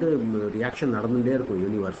தான் வந்து ரியாக்ஷன் நடந்துகிட்டே இருக்கும்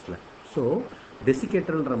யூனிவர்ஸில். ஸோ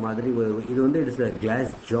டெசிகேட்டர்ன்ற மாதிரி இது வந்து it's a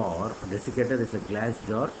glass jar. Desiccator is a glass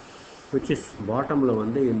jar which is பாட்டமில்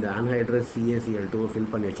வந்து இந்த ஆன்ஹைட்ரஸ் CaCl2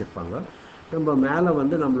 ஃபில் பண்ணி வச்சுருப்பாங்க. நம்ம மேலே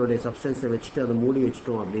வந்து நம்மளுடைய சப்ஸ்டன்ஸை வச்சுட்டு அதை மூடி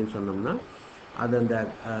வச்சிட்டோம் அப்படின்னு சொன்னோம்னா அது அந்த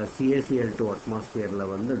CaCl2 அட்மாஸ்பியரில்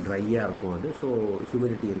வந்து ட்ரையாக இருக்கும். அது ஸோ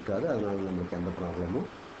ஹியூமிடிட்டி இருக்காது, அதனால நம்மளுக்கு எந்த ப்ராப்ளமும்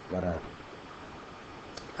வராது.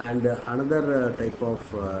 And another type of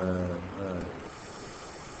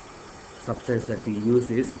substance that we use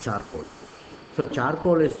is charcoal. So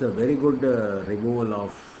charcoal is a very good removal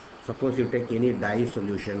of, suppose you take any dye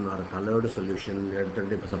solution or a colored solution.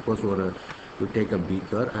 Suppose you take a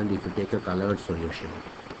beaker and if you take a colored solution,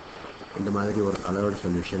 இந்த மாதிரி ஒரு coloured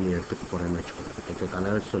solution எடுத்துகிட்டு போகிறேன்னு வச்சுக்கோங்க. It's a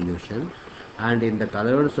colored solution, and இந்த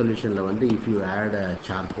coloured சொல்யூஷனில் வந்து if you add a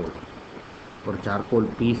charcoal, ஒரு charcoal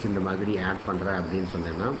piece இந்த மாதிரி ஆட் பண்ணுறேன் அப்படின்னு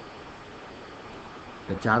சொன்னேன்னா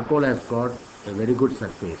the charcoal has got a very good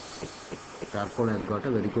surface. Charcoal has got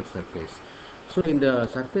a very good surface. So இந்த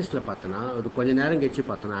சர்ஃபேஸில் பார்த்தோன்னா அது கொஞ்சம் நேரம் கழிச்சு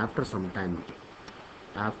பார்த்தோன்னா after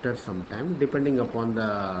some time depending upon the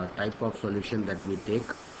type of solution that we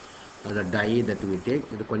take, the dye that we take,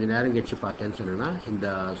 இது கொஞ்சம் நேரம் கழிச்சு பார்த்தேன்னு சொன்னேன்னா இந்த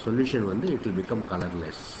சொல்யூஷன் வந்து இட் வில் பிகம்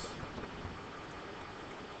கலர்லெஸ்.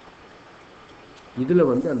 இதில்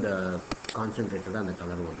வந்து அந்த கான்சன்ட்ரேட்டடாக அந்த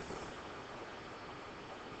கலர் வரும்.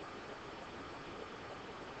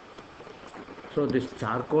 So this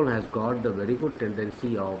charcoal has got the very good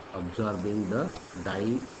tendency of absorbing the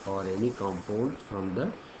dye or any compound from the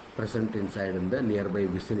present inside in the nearby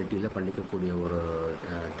vicinity பண்ணிக்கக்கூடிய ஒரு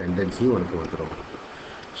tendency உனக்கு வந்துடும்.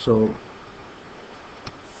 So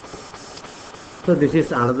this is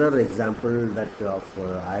another example that of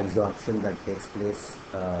adsorption that takes place.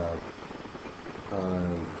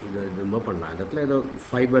 இது remove பண்ணலாம். இந்த இடத்துல ஏதோ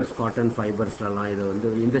fibres, cotton ஃபைபர்ஸ்லாம் இதை வந்து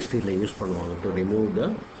இண்டஸ்ட்ரியில் யூஸ் பண்ணுவாங்க டு ரிமூவ்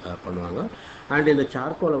பண்ணுவாங்க. அண்ட் இந்த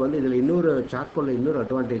சார்கோலை வந்து இதில் சார்கோலில் இன்னொரு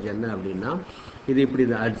அட்வான்டேஜ் என்ன அப்படின்னா, இது இப்படி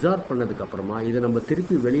இதை அப்சார்ப் பண்ணதுக்கப்புறமா இதை நம்ம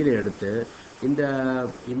திருப்பி வெளியில் எடுத்து இந்த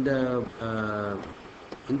இந்த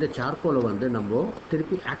இந்த சார்கோலை வந்து நம்ம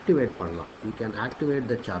திருப்பி ஆக்டிவேட் பண்ணலாம். You can activate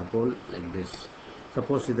the charcoal like this.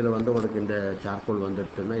 Suppose இதில் வந்து உனக்கு இந்த சார்கோல்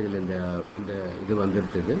வந்துடுதுன்னா இதில் இந்த இது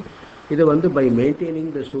வந்துடுது. இது வந்து by maintaining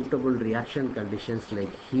the suitable reaction conditions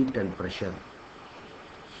like heat and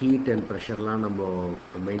ப்ரெஷர்லாம் நம்ம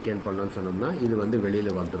மெயின்டைன் பண்ணோன்னு சொன்னோம்னா இது வந்து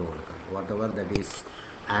வெளியில் வந்துடும் உனக்கு. What ever that is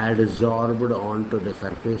adsorbed onto the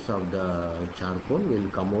surface of the charcoal will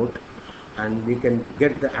come out and we can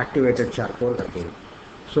get the activated charcoal again.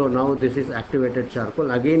 So now this is activated charcoal.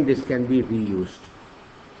 Again this can be reused.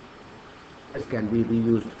 This can be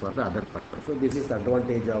reused for the other purpose. So this is the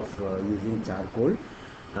advantage of using charcoal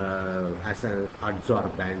as an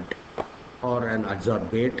adsorbent or an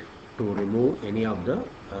adsorbate to remove any of the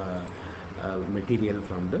material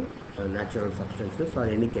from the natural substances or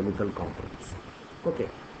any chemical compounds. Okay,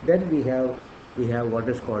 then we have what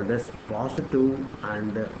is called as positive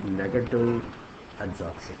and negative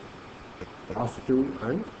adsorption. Positive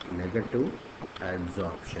and negative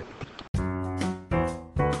adsorption.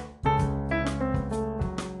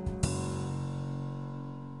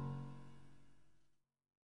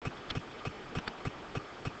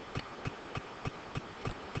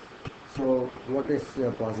 So what is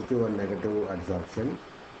positive and negative adsorption?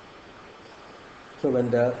 So when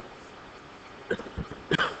the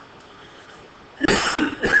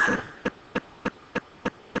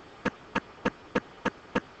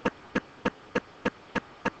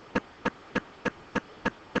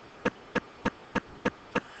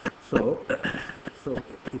so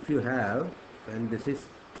if you have, and this is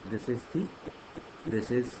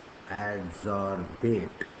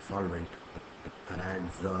adsorbate solvent.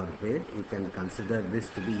 Adsorbate, you can consider this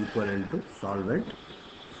to be equivalent to solvent.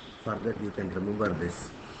 Further you can remember this.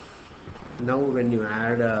 Now when you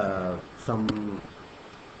add some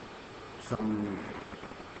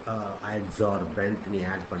adsorbent நீ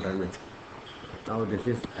add பண்றேன்னு வச்சு, now this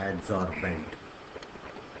is adsorbent.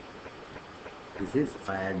 This is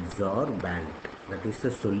adsorbent, that is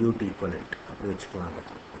the solute equivalent. அப்படி வச்சுக்கலாம்.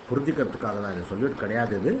 புரிஞ்சுக்கிறதுக்காக தான் இது solute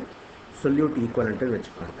கிடையாது, இது solute equivalent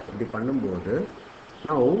வச்சுக்கலாம். இப்படி பண்ணும்போது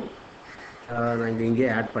now நான் இங்கே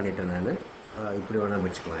ஆட் பண்ணிட்டேன், நான் இப்படி வேணால்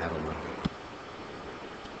வச்சுக்கலாம் யாரும்.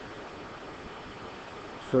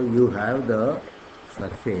 So you have the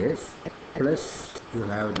surface plus you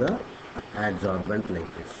have the adsorbent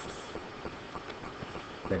like this.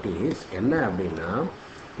 That is என்ன அப்படின்னா,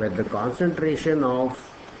 when the concentration of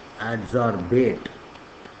adsorbate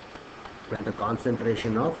when the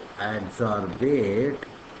concentration of adsorbate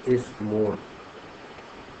is more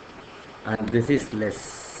and this is less,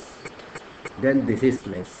 then this is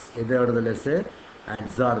less. இதோடது less,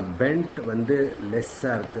 adsorbent வந்து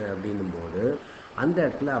லெஸ்ஸாக இருக்குது அப்படின்னும் போது அந்த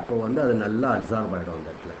இடத்துல அப்போ வந்து அது நல்லா அப்சார்ப் ஆகிடும். அந்த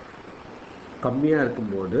இடத்துல கம்மியாக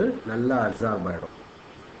இருக்கும்போது நல்லா அப்சார்ப் ஆகிடும்.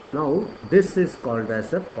 Now this is called as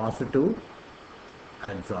a positive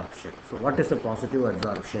adsorption. So what is a positive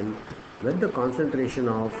adsorption? When the concentration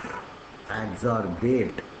of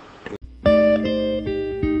adsorbate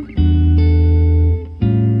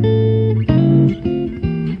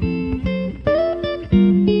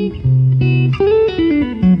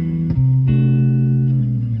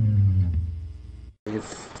is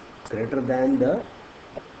greater than the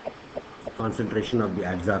concentration of the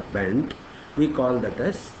adsorbent, we call that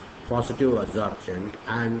as positive adsorption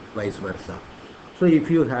and vice versa. So if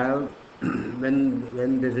you have when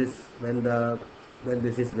this is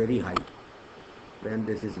very high, when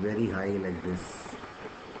this is very high like this,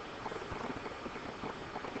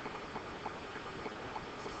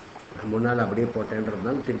 முன்னால் அப்படியே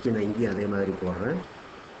போட்டேன்றதுனால திருப்பி நான் இங்கேயும் அதே மாதிரி போடுறேன்.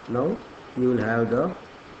 Now you will have the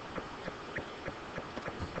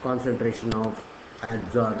concentration of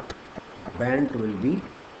adsorbent will be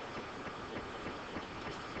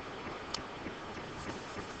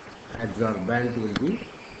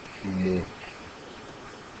more.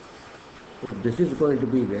 If this is going to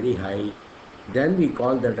be very high, then we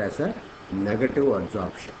call that as a negative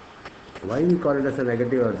adsorption. Why we call it as a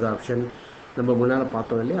negative adsorption? நம்ம முன்னால்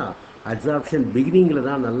பார்த்தோம் இல்லையா, adsorption பிகினிங்கில்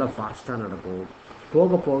தான் நல்லா ஃபாஸ்ட்டாக நடக்கும்,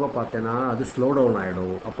 போக போக பார்த்தேன்னா அது ஸ்லோ டவுன்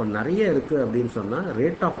ஆகிடும். அப்போ நிறைய இருக்குது அப்படின்னு சொன்னால்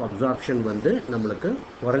ரேட் ஆஃப் அப்சார்ப்ஷன் வந்து நம்மளுக்கு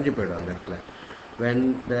குறைஞ்சி போயிடும் அந்த இடத்துல. when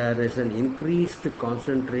there is an increased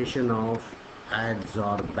concentration of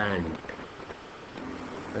adsorbent,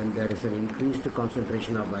 when there is an increased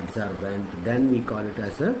concentration of adsorbent, then we call it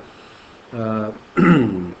as a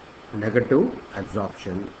negative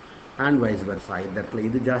absorption and vice versa. That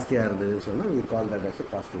இது ஜாஸ்தியாக இருந்ததுன்னு சொன்னால் we call that as a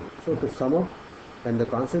positive. So to sum up, when the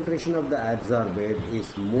concentration of the adsorbate is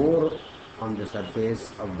more on the surface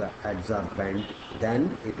of the adsorbent, then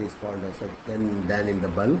it is called as a then in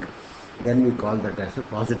the bulk, then we call that as a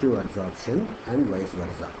positive adsorption and vice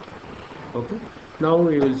versa. Okay, now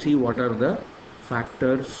we will see what are the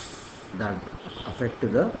factors that affect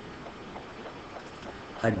the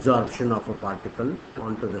adsorption of a particle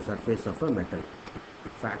onto the surface of a metal.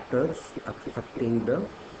 Factors affecting the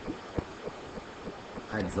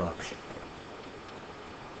adsorption.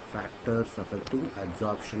 Factors affecting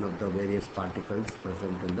adsorption of the various particles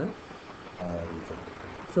present in the region.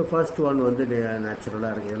 So first one வந்து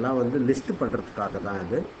நேச்சுரலாக இருக்குது, இதெல்லாம் வந்து list பண்ணுறதுக்காக தான்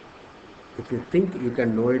இது. If you think you can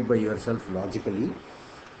know it by yourself logically.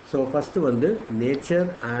 So first வந்து nature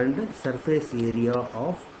and surface area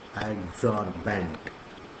of adsorbent.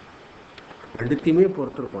 ரெண்டுத்தையுமே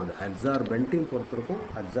பொறுத்திருக்கும், அது அட்சார்பெண்ட்டையும் பொறுத்திருக்கும்,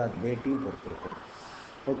 அட்சார்பேட்டையும் பொறுத்திருக்கும்.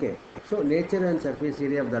 Okay, so nature and surface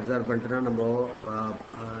area of the அட்சார்பெண்ட்னா நம்ம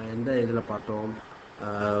எந்த இதில் பார்த்தோம்,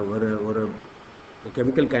 ஒரு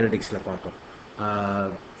கெமிக்கல் கைனடிக்ஸில் பார்த்தோம்.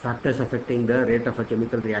 Factors affecting the rate of a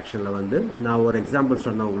chemical ரியாக்ஷனில் வந்து நான் ஒரு எக்ஸாம்பிள்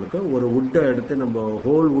சொன்னேன் உங்களுக்கு. ஒரு வுட்டை எடுத்து நம்ம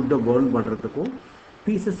ஹோல் வுட்டை பேர்ன் பண்ணுறதுக்கும்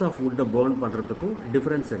பீசஸ் ஆஃப் வுட்டை பேர்ன் பண்ணுறதுக்கும்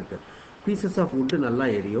டிஃப்ரென்ஸ் இருக்குது. பீசஸ் ஆஃப் வுட்டு நல்லா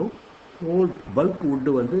எரியும், ஹோல் பல்க்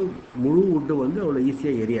வுட்டு வந்து முழு வுட்டு வந்து அவ்வளோ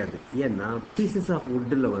ஈஸியாக எரியாது. ஏன்னா பீசஸ் ஆஃப்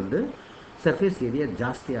வுட்டில் வந்து சர்ஃபேஸ் ஏரியா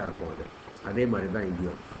ஜாஸ்தியாக இருக்கும். அது அதே மாதிரி தான்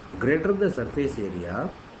இங்கேயும். greater the surface area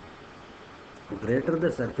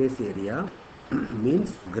means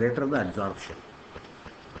greater the absorption.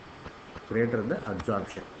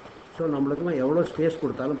 So நம்மளுக்குலாம் எவ்வளோ ஸ்பேஸ்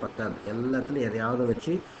கொடுத்தாலும் பத்தாது, எல்லாத்துலேயும் எதையாவது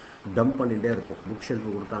வச்சு டம்ப் பண்ணிகிட்டே இருக்கும். புக் ஷெல்ஃபு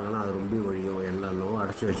கொடுத்தாங்கன்னா அது ரொம்ப வழியும், எல்லாம்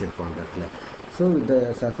அடைச்சி வச்சுருப்போம் அந்த இடத்துல. So the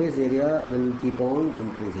surface area will keep on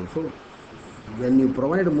increasing. So when you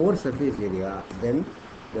provide more surface area, then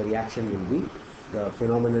the reaction will be, the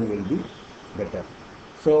phenomenon will be better.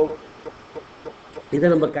 So இதை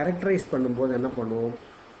நம்ம கேரக்டரைஸ் பண்ணும்போது என்ன பண்ணுவோம்,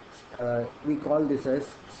 we call this as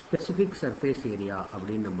specific surface area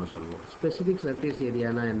அப்படின்னு நம்ம சொல்லுவோம். Specific surface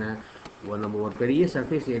ஏரியானா என்ன, நம்ம ஒரு பெரிய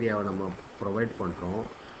சர்ஃபேஸ் ஏரியாவை நம்ம ப்ரொவைட் பண்ணுறோம்.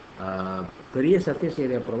 பெரிய சர்ஃபேஸ்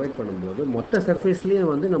ஏரியா ப்ரொவைட் பண்ணும்போது மொத்த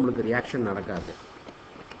சர்ஃபேஸ்லேயும் வந்து நம்மளுக்கு ரியாக்ஷன் நடக்காது.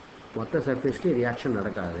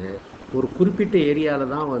 ஒரு குறிப்பிட்ட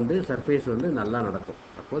ஏரியாவில் தான் வந்து சர்ஃபேஸ் வந்து நல்லா நடக்கும்.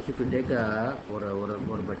 சப்போஸ் இப்போ டேக்க ஒரு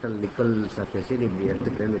மெட்டல் நிக்கல் சர்ஃபேஸே நீ இப்படி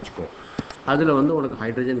எடுத்துக்கிறேன்னு வச்சுக்கோ, அதில் வந்து உனக்கு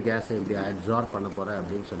ஹைட்ரஜன் கேஸை இப்படி அப்சார்ப் பண்ண போகிற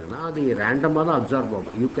அப்படின்னு சொன்னீங்கன்னா அது ரேண்டமாக தான் அப்சார்ப்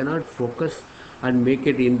ஆகும். You cannot focus and make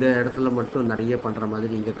it இந்த இடத்துல மட்டும் நிறைய பண்ணுற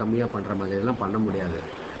மாதிரி இங்கே கம்மியாக பண்ணுற மாதிரிலாம் பண்ண முடியாது.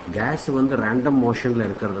 கேஸ் வந்து ரேண்டம் மோஷனில்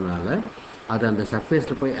இருக்கிறதுனால அது அந்த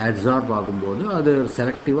சர்ஃபேஸில் போய் அப்சார்ப் ஆகும்போது அது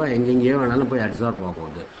செலக்டிவாக எங்கெங்கேயோ வேணாலும் போய் அப்சார்ப் ஆகும்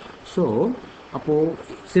அது. ஸோ அப்போது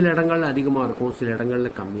சில இடங்கள்ல அதிகமாக இருக்கும், சில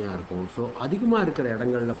இடங்களில் கம்மியாக இருக்கும். ஸோ அதிகமாக இருக்கிற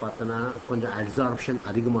இடங்கள்ல பார்த்தோன்னா கொஞ்சம் அட்சார்ப்ஷன்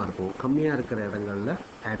அதிகமாக இருக்கும், கம்மியாக இருக்கிற இடங்கள்ல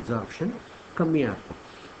அட்சார்ப்ஷன் கம்மியாக இருக்கும்.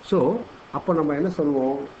 ஸோ அப்போ நம்ம என்ன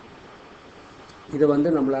சொல்லுவோம், இதை வந்து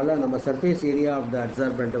நம்மளால் நம்ம சர்ஃபேஸ் ஏரியா ஆஃப் த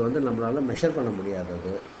அட்சார்பண்ட்டை வந்து நம்மளால் மெஷர் பண்ண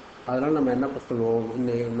முடியாதது. அதனால் நம்ம என்ன சொல்லுவோம்,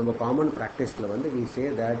 நம்ம காமன் ப்ராக்டிஸில் வந்து we say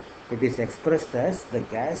that it is expressed as the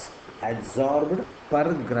gas absorbed per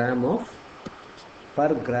gram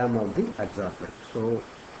of the adsorbent. So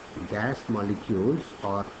gas molecules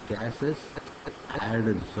or gases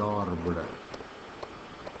adsorbed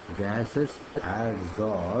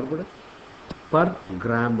per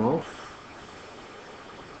gram of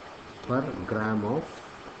per gram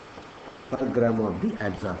of the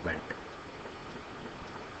adsorbent.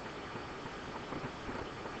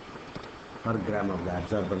 Per gram of the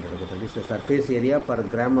adsorbent, that is the surface area per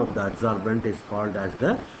gram of the adsorbent is called as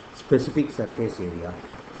the specific surface area.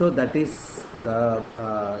 So that is the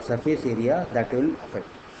surface area that will affect.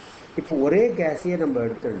 இப்போ ஒரே கேஸையே நம்ம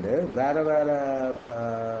எடுத்துட்டு வேறு வேறு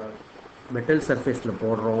metal சர்ஃபேஸில்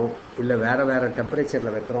போடுறோம், இல்லை வேறு வேறு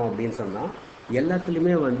டெம்பரேச்சரில் வைக்கிறோம் அப்படின்னு சொன்னால்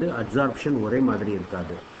எல்லாத்துலேயுமே வந்து அப்சார்ப்ஷன் ஒரே மாதிரி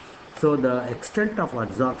இருக்காது. So the extent of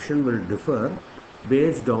absorption will differ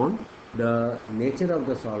based on the nature of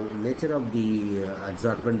the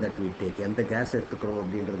adsorbent that we take. எந்த கேஸ் எடுத்துக்கிறோம்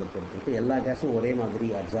அப்படின்றத பொறுத்து எல்லா கேஸும் ஒரே மாதிரி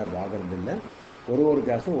அப்சார்ப் ஆகிறது இல்லை, ஒரு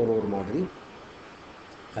கேஸும் ஒரு மாதிரி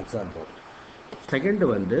அப்சார்ப் ஆகும். செகண்ட்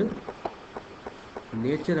வந்து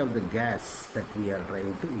nature of the gas that we are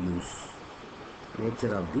trying to use.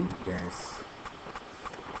 Nature of the gas,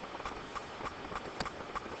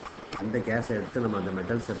 அந்த கேஸை எடுத்து நம்ம அந்த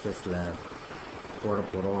மெட்டல் சர்ஃபேஸில் போட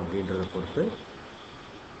போகிறோம் அப்படின்றத பொறுத்து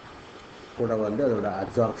கூட வந்து அதோட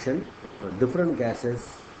absorption. Different gases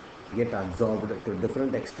get absorbed to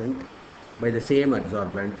different extent by the same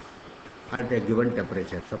adsorbent at a given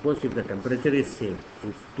temperature. Suppose if the temperature is same,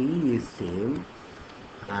 if T is same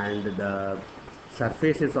and the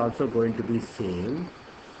surface is also going to be same,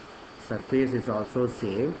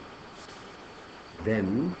 then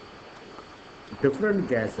different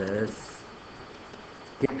gases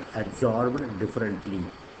get absorbed differently.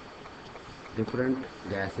 Different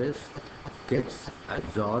gases gets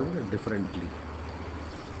absorbed differently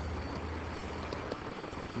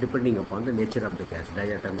depending upon the nature of the gas.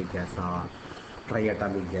 Diatomic gas,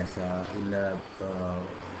 triatomic gas, illa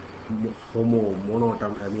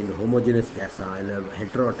homogeneous gas, illa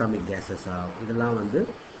heteroatomic gases, இதெல்லாம் வந்து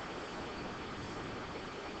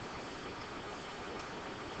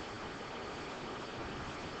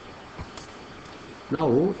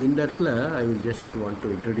now in that I will just want to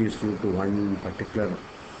introduce you to one particular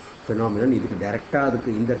phenomenon. இதுக்கு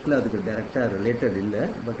டைரெக்டாக இந்த இடத்துல அதுக்கு டைரெக்டாக related இல்லை,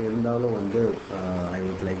 but இருந்தாலும் வந்து I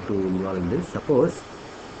would like to involve in this. Suppose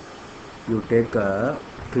you take a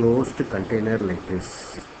closed container like this,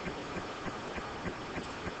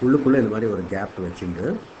 உள்ளுக்குள்ளே இந்த மாதிரி ஒரு கேப் வச்சுட்டு,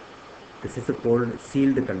 this is a cold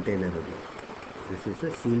sealed container. This is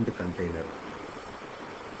a sealed container.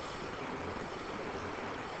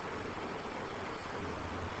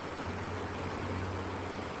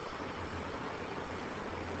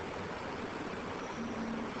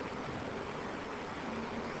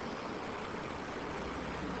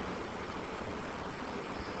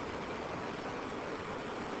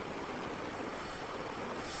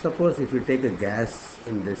 Suppose if you take a gas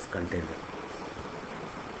in this container,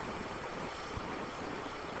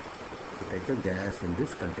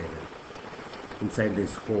 inside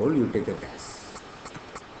this hole you take a gas.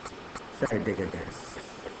 So I take a gas,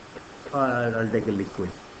 or I'll take a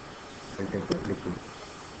liquid.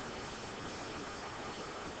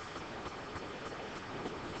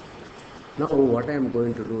 Now what I am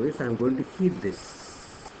going to do is I am going to heat this.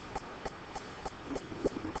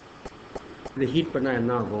 இந்த heat பண்ணால்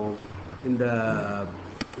என்ன ஆகும், இந்த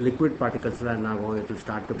liquid பார்ட்டிகல்ஸ்லாம் என்ன ஆகும், it will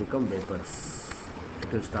start to become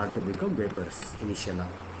vapors இனிஷியலாக.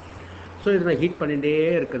 So இதை நான் ஹீட் பண்ணிகிட்டே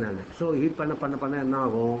இருக்கேன் நான். ஸோ ஹீட் பண்ண என்ன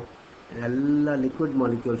ஆகும், எல்லா லிக்விட்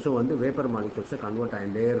மாலிக்யூல்ஸும் வந்து வேப்பர் மாலிக்யூல்ஸை கன்வெர்ட்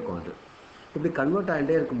ஆகிட்டே இருக்கும். அது இப்படி கன்வெர்ட்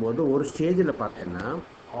ஆகிட்டே இருக்கும்போது ஒரு ஸ்டேஜில் பார்த்தீங்கன்னா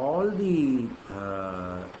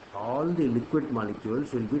all the liquid molecules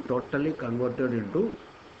will be totally converted into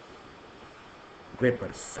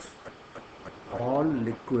vapors. All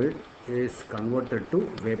liquid is converted to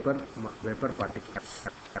vapor particles.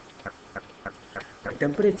 The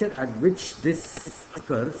temperature at which this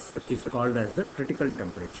occurs is called as the critical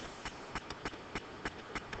temperature.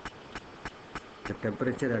 The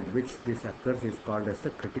temperature at which this occurs is called as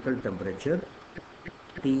the critical temperature,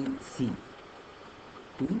 TC.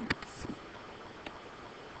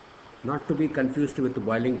 Not to be confused with the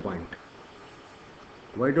boiling point.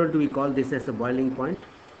 Why don't we call this as a boiling point?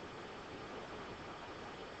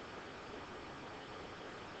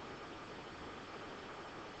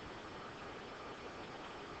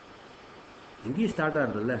 இங்கேயும் start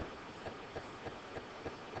ஆகுதுல்ல.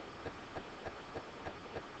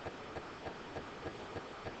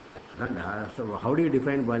 அதான்டா. So how do you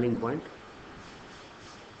define boiling point?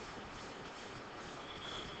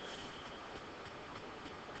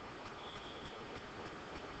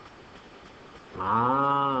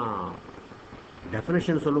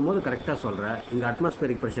 Definition சொல்லும்போது கரெக்டாக சொல்கிறேன். இங்கே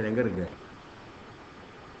atmospheric pressure எங்கே இருக்குது?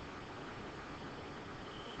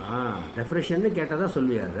 டெஃபினேஷன்னு கேட்டால் தான்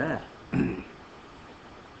சொல்லுவியா அதை?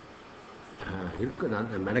 இருக்கு,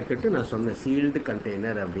 நான் மெனக்கெட்டு நான் சொன்னேன் சீல்டு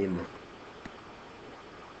கண்டெய்னர் அப்படின்னு.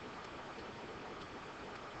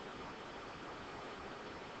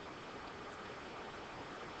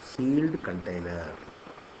 சீல்டு கண்டெய்னர்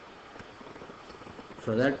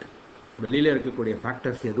ஸோ தட் வெளியில் இருக்கக்கூடிய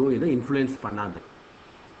ஃபேக்டர்ஸ் எதுவும் இதை இன்ஃப்ளூயன்ஸ் பண்ணாது.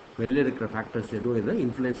 வெளியில் இருக்கிற ஃபேக்டர்ஸ் எதுவும் இதை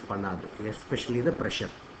இன்ஃப்ளூயன்ஸ் பண்ணாது, especially the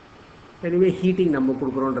pressure. Anyway heating நம்ம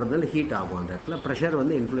கொடுக்குறோன்றதுனால ஹீட் ஆகும், அந்த இடத்துல ப்ரெஷர்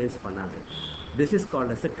வந்து இன்ஃப்ளூயன்ஸ் பண்ணாது. This is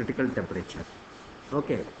called as a critical temperature.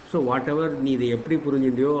 Okay, so what ever நீ இதை எப்படி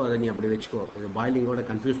புரிஞ்சுட்டியோ அதை நீ அப்படி வச்சுக்கோ. இது பாயிலிங்கோட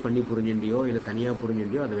கன்ஃபியூஸ் பண்ணி புரிஞ்சுட்டியோ இல்லை தனியாக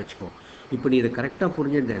புரிஞ்சுட்டியோ அதை வச்சுக்கோ. இப்போ நீ இதை கரெக்டாக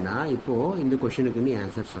புரிஞ்சுட்டேன்னா இப்போது இந்த கொஷனுக்கு நீ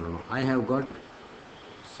ஆன்சர் சொல்லணும். I have got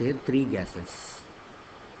say 3 gases.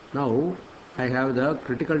 Now I have the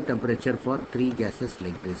critical temperature for 3 gases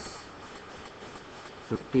like this: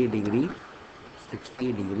 50 degree, 60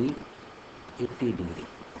 degree, 80 degree.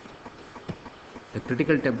 The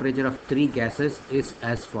critical temperature of 3 gases is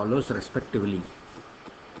as follows respectively.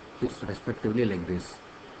 It's respectively like this.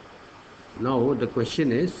 Now the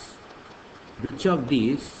question is, which of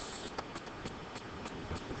these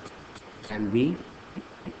can be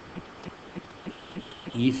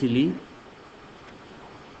easily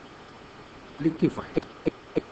liquefied?